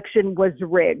 that election was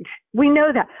rigged. We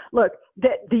know that. Look,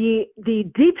 the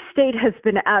deep state has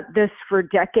been at this for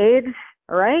decades,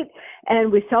 all right? And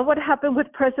we saw what happened with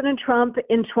President Trump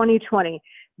in 2020.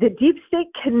 The deep state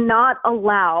cannot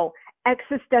allow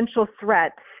existential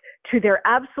threats to their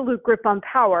absolute grip on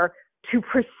power to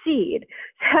proceed.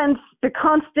 Hence, the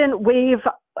constant wave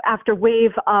after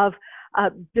wave of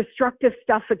destructive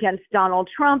stuff against Donald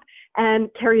Trump and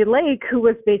Kari Lake, who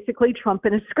was basically Trump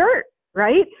in a skirt,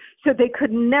 right? So they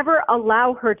could never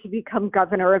allow her to become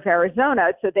governor of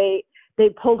Arizona. So they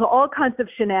pulled all kinds of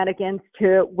shenanigans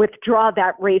to withdraw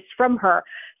that race from her.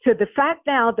 So the fact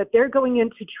now that they're going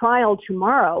into trial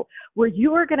tomorrow, where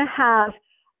you are going to have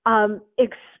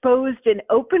exposed in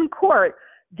open court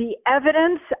the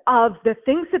evidence of the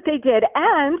things that they did,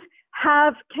 and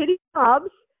have Katie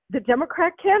Hobbs, the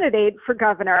Democrat candidate for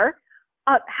governor,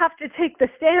 have to take the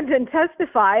stand and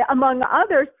testify, among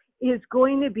others, is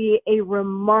going to be a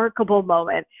remarkable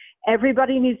moment.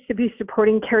 Everybody needs to be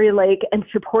supporting Kari Lake and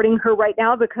supporting her right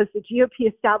now, because the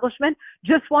GOP establishment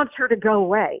just wants her to go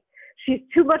away. She's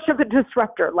too much of a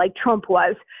disruptor like Trump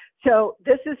was. So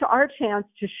this is our chance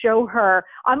to show her.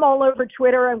 I'm all over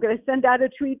Twitter. I'm going to send out a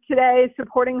tweet today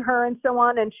supporting her and so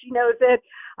on, and she knows it.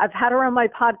 I've had her on my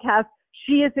podcast.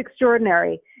 She is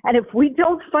extraordinary. And if we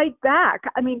don't fight back,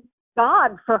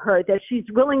 God for her that she's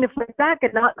willing to fight back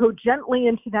and not go gently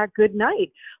into that good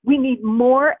night. We need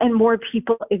more and more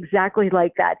people exactly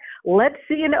like that. Let's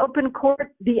see in open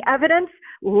court the evidence.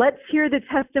 Let's hear the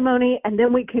testimony, and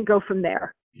then we can go from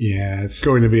there. Yeah, it's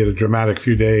going to be a dramatic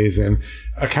few days, and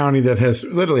a county that has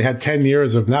literally had 10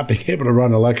 years of not being able to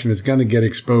run an election is going to get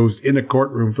exposed in a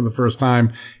courtroom for the first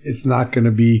time. It's not going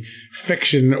to be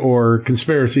fiction or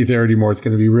conspiracy theory anymore. It's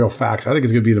going to be real facts. I think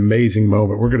it's going to be an amazing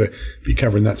moment. We're going to be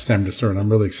covering that stem to stern. I'm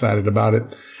really excited about it.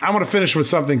 I want to finish with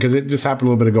something because it just happened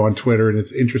a little bit ago on Twitter, and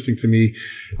it's interesting to me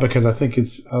because I think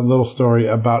it's a little story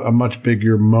about a much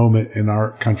bigger moment in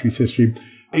our country's history.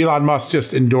 Elon Musk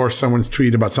just endorsed someone's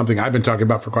tweet about something I've been talking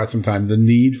about for quite some time, the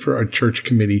need for a church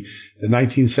committee, the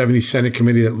 1970 Senate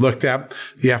committee that looked at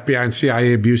the FBI and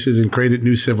CIA abuses and created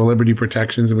new civil liberty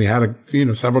protections. And we had,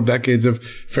 several decades of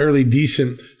fairly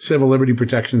decent civil liberty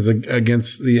protections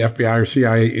against the FBI or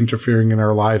CIA interfering in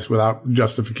our lives without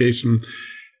justification.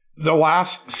 The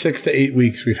last 6 to 8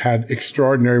 weeks, we've had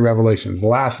extraordinary revelations.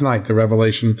 Last night, the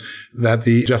revelation that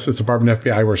the Justice Department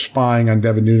FBI were spying on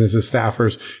Devin Nunes'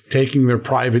 staffers, taking their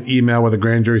private email with a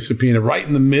grand jury subpoena right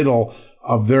in the middle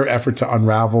of their effort to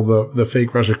unravel the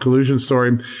fake Russia collusion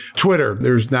story. Twitter,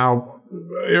 there's now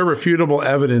irrefutable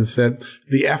evidence that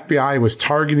the FBI was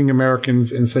targeting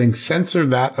Americans and saying, censor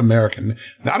that American,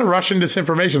 not a Russian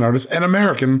disinformation artist, an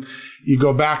American. You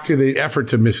go back to the effort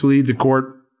to mislead the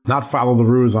court, not follow the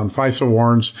rules on FISA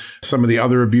warrants, some of the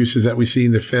other abuses that we see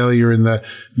in the failure in the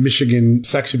Michigan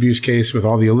sex abuse case with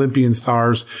all the Olympian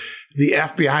stars. The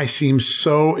FBI seems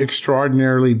so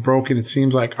extraordinarily broken. It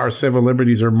seems like our civil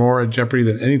liberties are more at jeopardy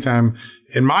than any time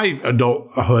in my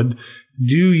adulthood.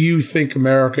 Do you think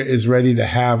America is ready to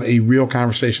have a real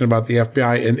conversation about the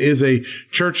FBI, and is a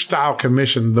church-style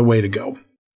commission the way to go?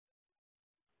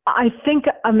 I think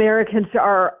Americans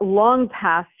are long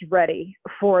past ready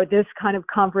for this kind of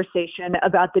conversation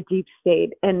about the deep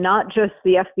state, and not just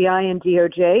the FBI and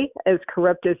DOJ, as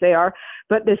corrupt as they are,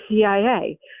 but the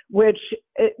CIA, which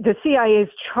the CIA's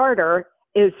charter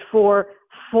is for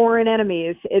foreign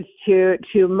enemies. It's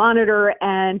to monitor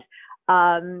and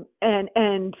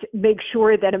make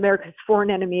sure that America's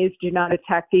foreign enemies do not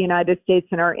attack the United States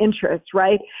and our interests,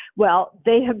 right? Well,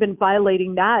 they have been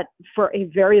violating that for a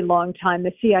very long time.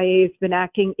 The CIA has been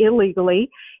acting illegally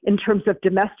in terms of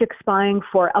domestic spying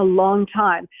for a long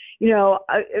time. You know,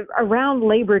 around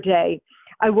Labor Day,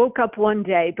 I woke up one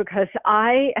day because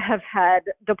I have had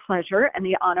the pleasure and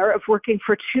the honor of working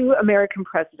for two American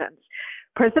presidents.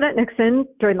 President Nixon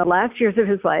during the last years of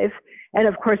his life, and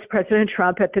of course, President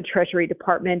Trump at the Treasury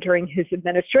Department during his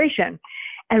administration.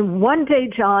 And one day,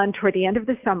 John, toward the end of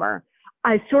the summer,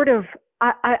 I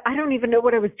don't even know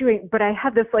what I was doing, but I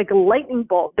had this like lightning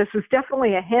bolt. This was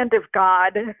definitely a hand of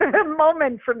God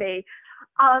moment for me,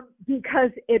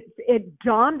 because it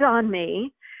dawned on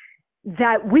me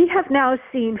that we have now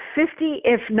seen 50,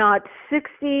 if not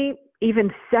 60,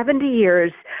 even 70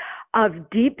 years of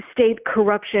deep state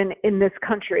corruption in this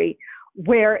country,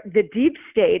 where the deep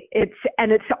state,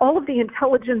 it's all of the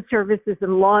intelligence services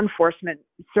and law enforcement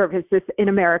services in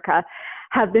America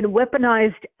have been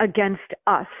weaponized against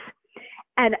us,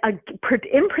 and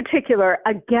in particular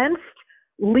against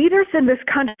leaders in this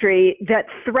country that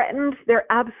threatened their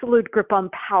absolute grip on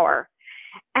power.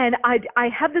 And I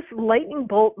had this lightning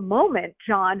bolt moment,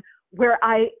 John, where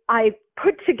I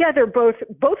put together both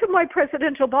of my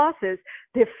presidential bosses,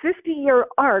 the 50-year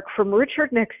arc from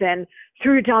Richard Nixon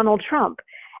through Donald Trump,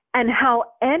 and how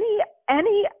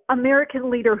any American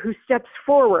leader who steps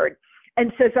forward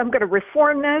and says, I'm going to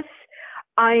reform this,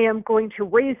 I am going to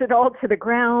raise it all to the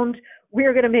ground,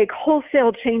 we're going to make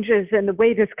wholesale changes in the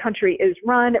way this country is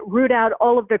run, root out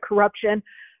all of the corruption,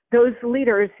 those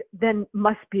leaders then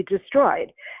must be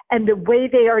destroyed. And the way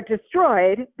they are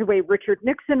destroyed, the way Richard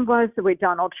Nixon was, the way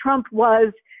Donald Trump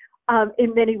was,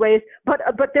 in many ways, but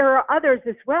there are others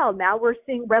as well. Now we're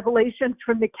seeing revelations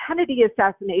from the Kennedy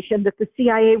assassination that the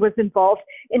CIA was involved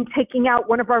in taking out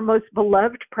one of our most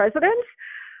beloved presidents.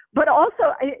 But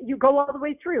also, you go all the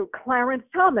way through Clarence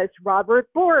Thomas, Robert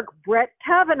Bork, Brett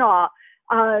Kavanaugh,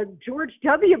 George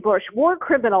W. Bush, war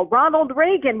criminal, Ronald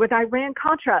Reagan with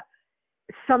Iran-Contra.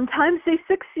 Sometimes they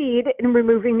succeed in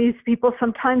removing these people,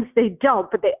 sometimes they don't,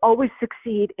 but they always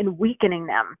succeed in weakening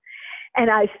them. And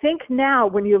I think now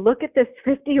when you look at this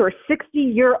 50 or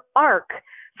 60-year arc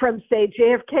from, say,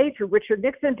 JFK through Richard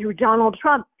Nixon through Donald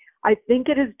Trump, I think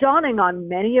it is dawning on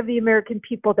many of the American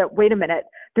people that, wait a minute,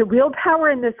 the real power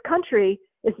in this country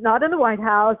is not in the White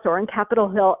House or in Capitol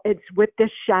Hill. It's with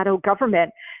this shadow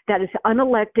government that is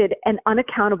unelected and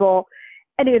unaccountable.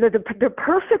 And you know, the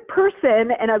perfect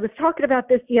person, and I was talking about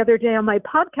this the other day on my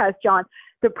podcast, John,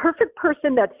 the perfect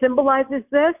person that symbolizes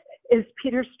this is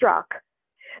Peter Strzok,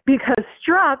 because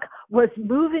Strzok was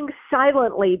moving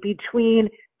silently between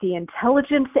the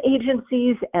intelligence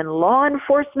agencies and law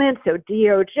enforcement, so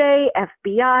DOJ,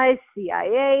 FBI,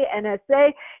 CIA,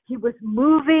 NSA. He was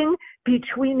moving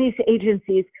between these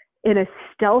agencies in a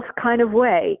stealth kind of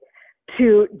way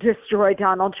to destroy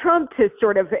Donald Trump, to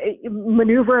sort of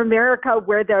maneuver America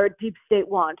where the deep state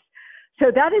wants.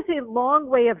 So that is a long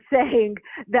way of saying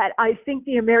that I think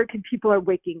the American people are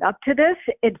waking up to this.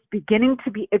 It's beginning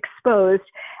to be exposed,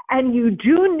 and you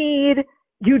do need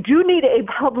a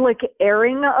public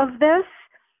airing of this.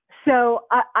 So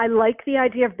I like the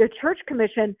idea of the Church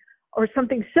Commission or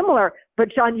something similar. But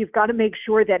John, you've got to make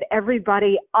sure that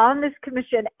everybody on this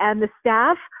commission and the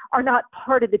staff are not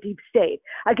part of the deep state.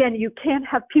 Again, you can't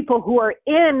have people who are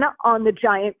in on the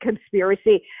giant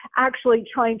conspiracy actually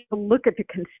trying to look at the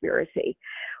conspiracy.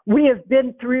 We have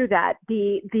been through that.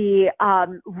 The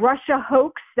Russia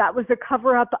hoax, that was a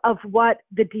cover-up of what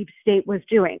the deep state was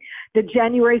doing. The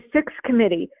January 6th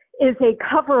committee is a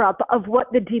cover-up of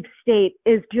what the deep state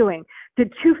is doing. The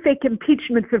 2 fake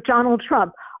impeachments of Donald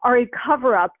Trump are a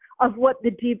cover-up of what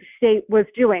the deep state was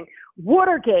doing.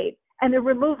 Watergate and the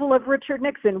removal of Richard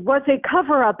Nixon was a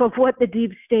cover-up of what the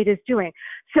deep state is doing.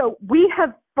 So we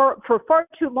have, for far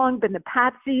too long, been the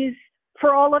patsies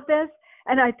for all of this.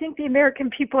 And I think the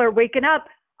American people are waking up.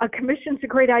 A commission's a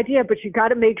great idea, but you got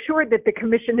to make sure that the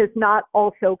commission is not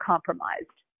also compromised.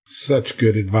 Such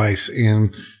good advice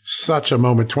and such a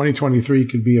moment. 2023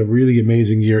 could be a really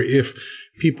amazing year if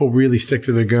people really stick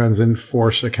to their guns and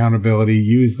force accountability,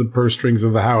 use the purse strings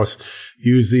of the House,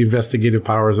 use the investigative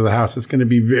powers of the House. It's going to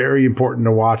be very important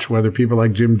to watch whether people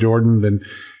like Jim Jordan and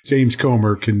James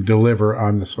Comer can deliver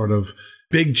on the sort of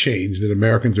big change that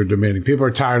Americans are demanding. People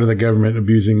are tired of the government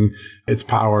abusing its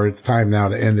power. It's time now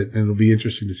to end it. And it'll be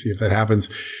interesting to see if that happens.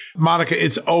 Monica,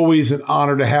 it's always an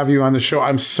honor to have you on the show.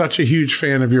 I'm such a huge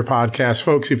fan of your podcast.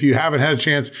 Folks, if you haven't had a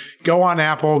chance, go on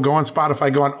Apple, go on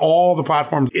Spotify, go on all the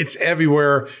platforms. It's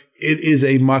everywhere. It is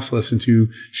a must listen to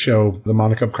show, the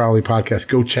Monica Crowley podcast.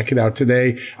 Go check it out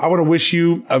today. I want to wish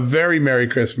you a very Merry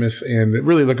Christmas and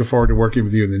really looking forward to working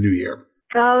with you in the new year.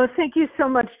 Oh, thank you so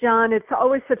much, John. It's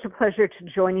always such a pleasure to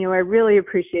join you. I really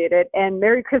appreciate it. And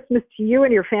Merry Christmas to you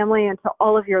and your family and to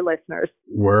all of your listeners.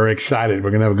 We're excited.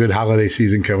 We're going to have a good holiday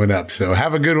season coming up. So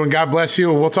have a good one. God bless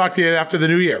you. And we'll talk to you after the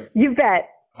new year. You bet.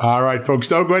 All right, folks,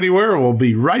 don't go anywhere. We'll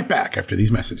be right back after these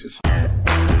messages.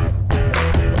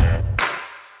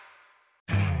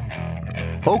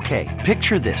 Okay,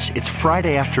 picture this. It's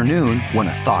Friday afternoon when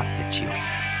a thought hits you.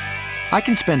 I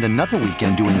can spend another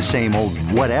weekend doing the same old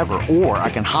whatever, or I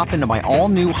can hop into my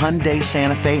all-new Hyundai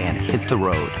Santa Fe and hit the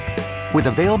road. With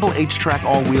available H-Track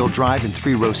all-wheel drive and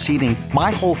 3-row seating,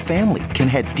 my whole family can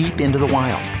head deep into the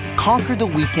wild. Conquer the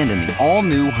weekend in the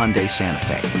all-new Hyundai Santa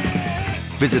Fe.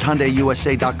 Visit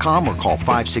HyundaiUSA.com or call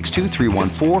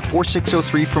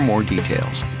 562-314-4603 for more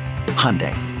details.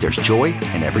 Hyundai, there's joy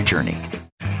in every journey.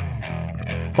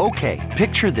 Okay,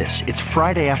 picture this. It's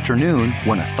Friday afternoon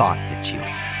when a thought hits you.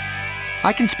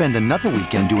 I can spend another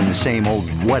weekend doing the same old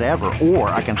whatever, or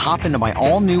I can hop into my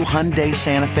all-new Hyundai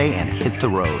Santa Fe and hit the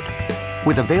road.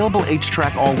 With available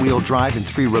H-Track all-wheel drive and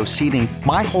 3-row seating,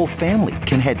 my whole family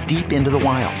can head deep into the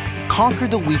wild. Conquer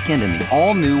the weekend in the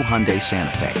all-new Hyundai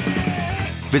Santa Fe.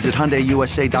 Visit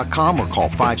HyundaiUSA.com or call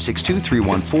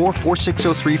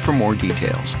 562-314-4603 for more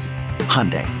details.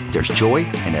 Hyundai, there's joy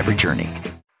in every journey.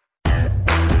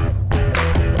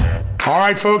 All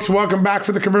right, folks, welcome back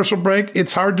for the commercial break.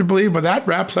 It's hard to believe, but that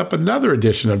wraps up another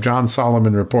edition of John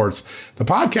Solomon Reports, the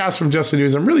podcast from Just the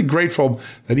News. I'm really grateful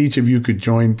that each of you could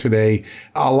join today.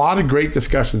 A lot of great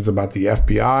discussions about the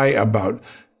FBI, about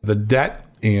the debt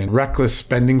and reckless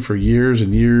spending for years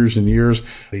and years and years.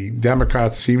 The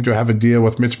Democrats seem to have a deal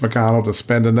with Mitch McConnell to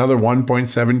spend another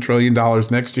 $1.7 trillion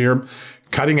next year,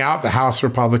 cutting out the House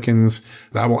Republicans.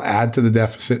 That will add to the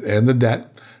deficit and the debt.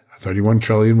 31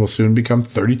 trillion will soon become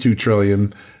 32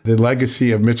 trillion. The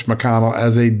legacy of Mitch McConnell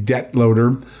as a debt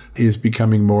loader is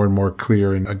becoming more and more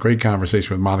clear, and a great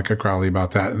conversation with Monica Crowley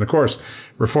about that. And of course,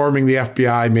 reforming the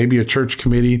FBI, maybe a church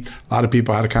committee. A lot of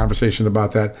people had a conversation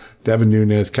about that. Devin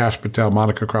Nunes, Kash Patel,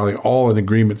 Monica Crowley, all in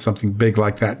agreement something big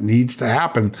like that needs to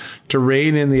happen to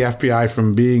rein in the FBI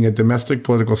from being a domestic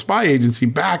political spy agency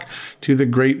back to the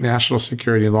great national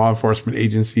security and law enforcement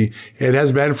agency it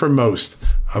has been for most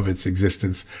of its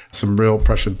existence. Some real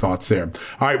prescient thoughts there.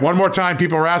 All right, one more time,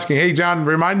 people are asking, hey, John,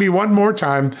 remind me one more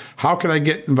time, how can I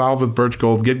get involved with Birch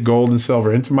Gold, get gold and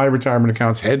silver into my retirement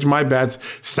accounts, hedge my bets,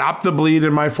 stop the bleed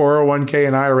in my 401k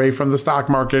and IRA from the stock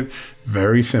market?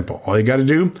 Very simple. All you got to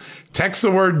do, text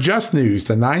the word Just News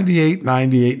to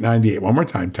 989898. One more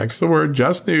time, text the word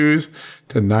Just News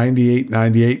to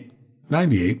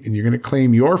 989898, and you're going to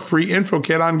claim your free info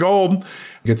kit on gold. You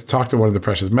get to talk to one of the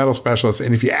precious metal specialists.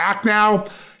 And if you act now,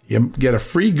 you get a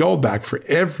free gold back for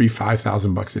every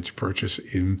 $5,000 that you purchase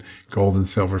in gold and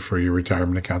silver for your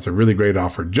retirement accounts. A really great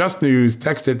offer. Just News.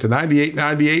 Text it to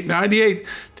 989898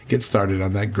 to get started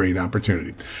on that great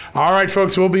opportunity. All right,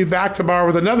 folks, we'll be back tomorrow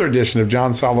with another edition of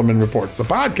John Solomon Reports, the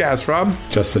podcast from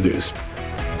Just the News.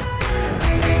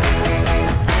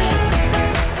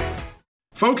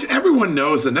 Folks, everyone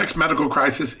knows the next medical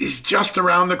crisis is just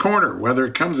around the corner, whether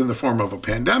it comes in the form of a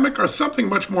pandemic or something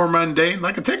much more mundane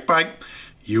like a tick bite.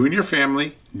 you and your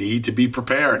family need to be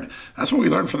prepared. That's what we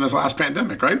learned from this last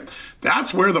pandemic, right?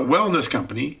 That's where the Wellness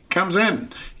Company comes in.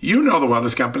 You know the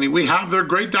Wellness Company. We have their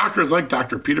great doctors like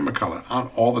Dr. Peter McCullough on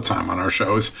all the time on our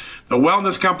shows. The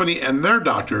Wellness Company and their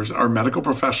doctors are medical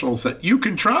professionals that you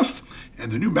can trust,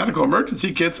 and the new medical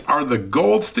emergency kits are the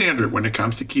gold standard when it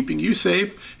comes to keeping you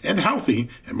safe and healthy,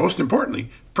 and most importantly,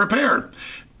 prepared.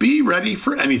 Be ready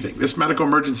for anything. This medical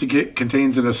emergency kit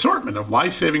contains an assortment of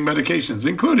life-saving medications,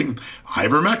 including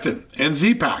ivermectin and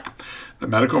Z-Pak. The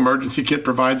medical emergency kit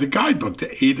provides a guidebook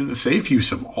to aid in the safe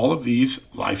use of all of these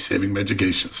life-saving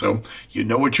medications, so you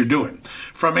know what you're doing.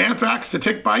 From anthrax to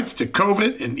tick bites to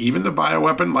COVID and even the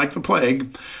bioweapon like the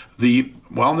plague, the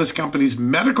Wellness Company's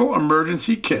medical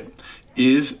emergency kit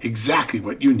is exactly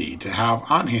what you need to have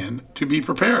on hand to be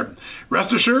prepared.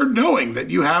 Rest assured knowing that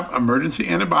you have emergency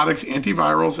antibiotics,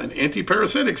 antivirals, and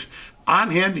antiparasitics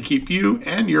on hand to keep you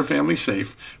and your family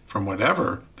safe from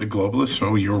whatever the globalists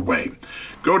throw your way.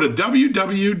 Go to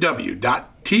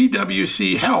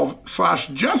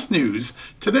www.twchealth/justnews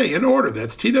today and order.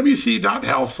 That's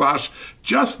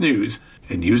twc.health/justnews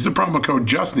and use the promo code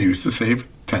JUSTNEWS to save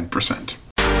 10%.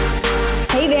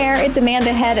 Hey there, it's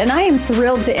Amanda Head, and I am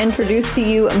thrilled to introduce to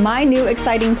you my new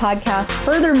exciting podcast,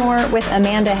 Furthermore with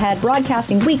Amanda Head,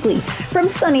 broadcasting weekly from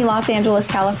sunny Los Angeles,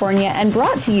 California, and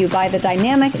brought to you by the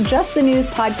dynamic Just the News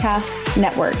Podcast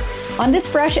Network. On this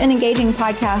fresh and engaging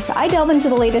podcast, I delve into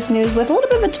the latest news with a little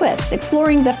bit of a twist,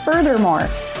 exploring the furthermore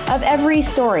of every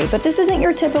story. But this isn't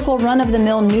your typical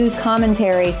run-of-the-mill news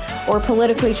commentary or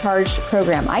politically charged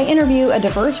program. I interview a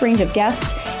diverse range of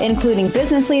guests, including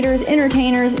business leaders,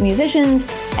 entertainers, musicians,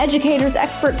 educators,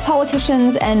 experts,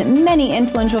 politicians, and many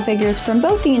influential figures from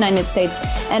both the United States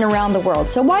and around the world.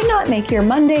 So why not make your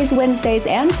Mondays, Wednesdays,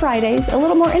 and Fridays a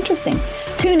little more interesting?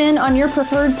 Tune in on your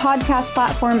preferred podcast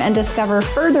platform and discover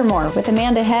Furthermore with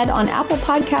Amanda Head on Apple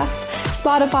Podcasts,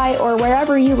 Spotify, or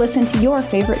wherever you listen to your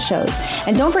favorite shows.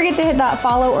 And don't forget to hit that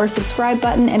follow or subscribe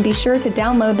button and be sure to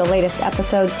download the latest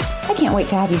episodes. I can't wait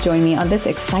to have you join me on this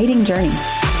exciting journey.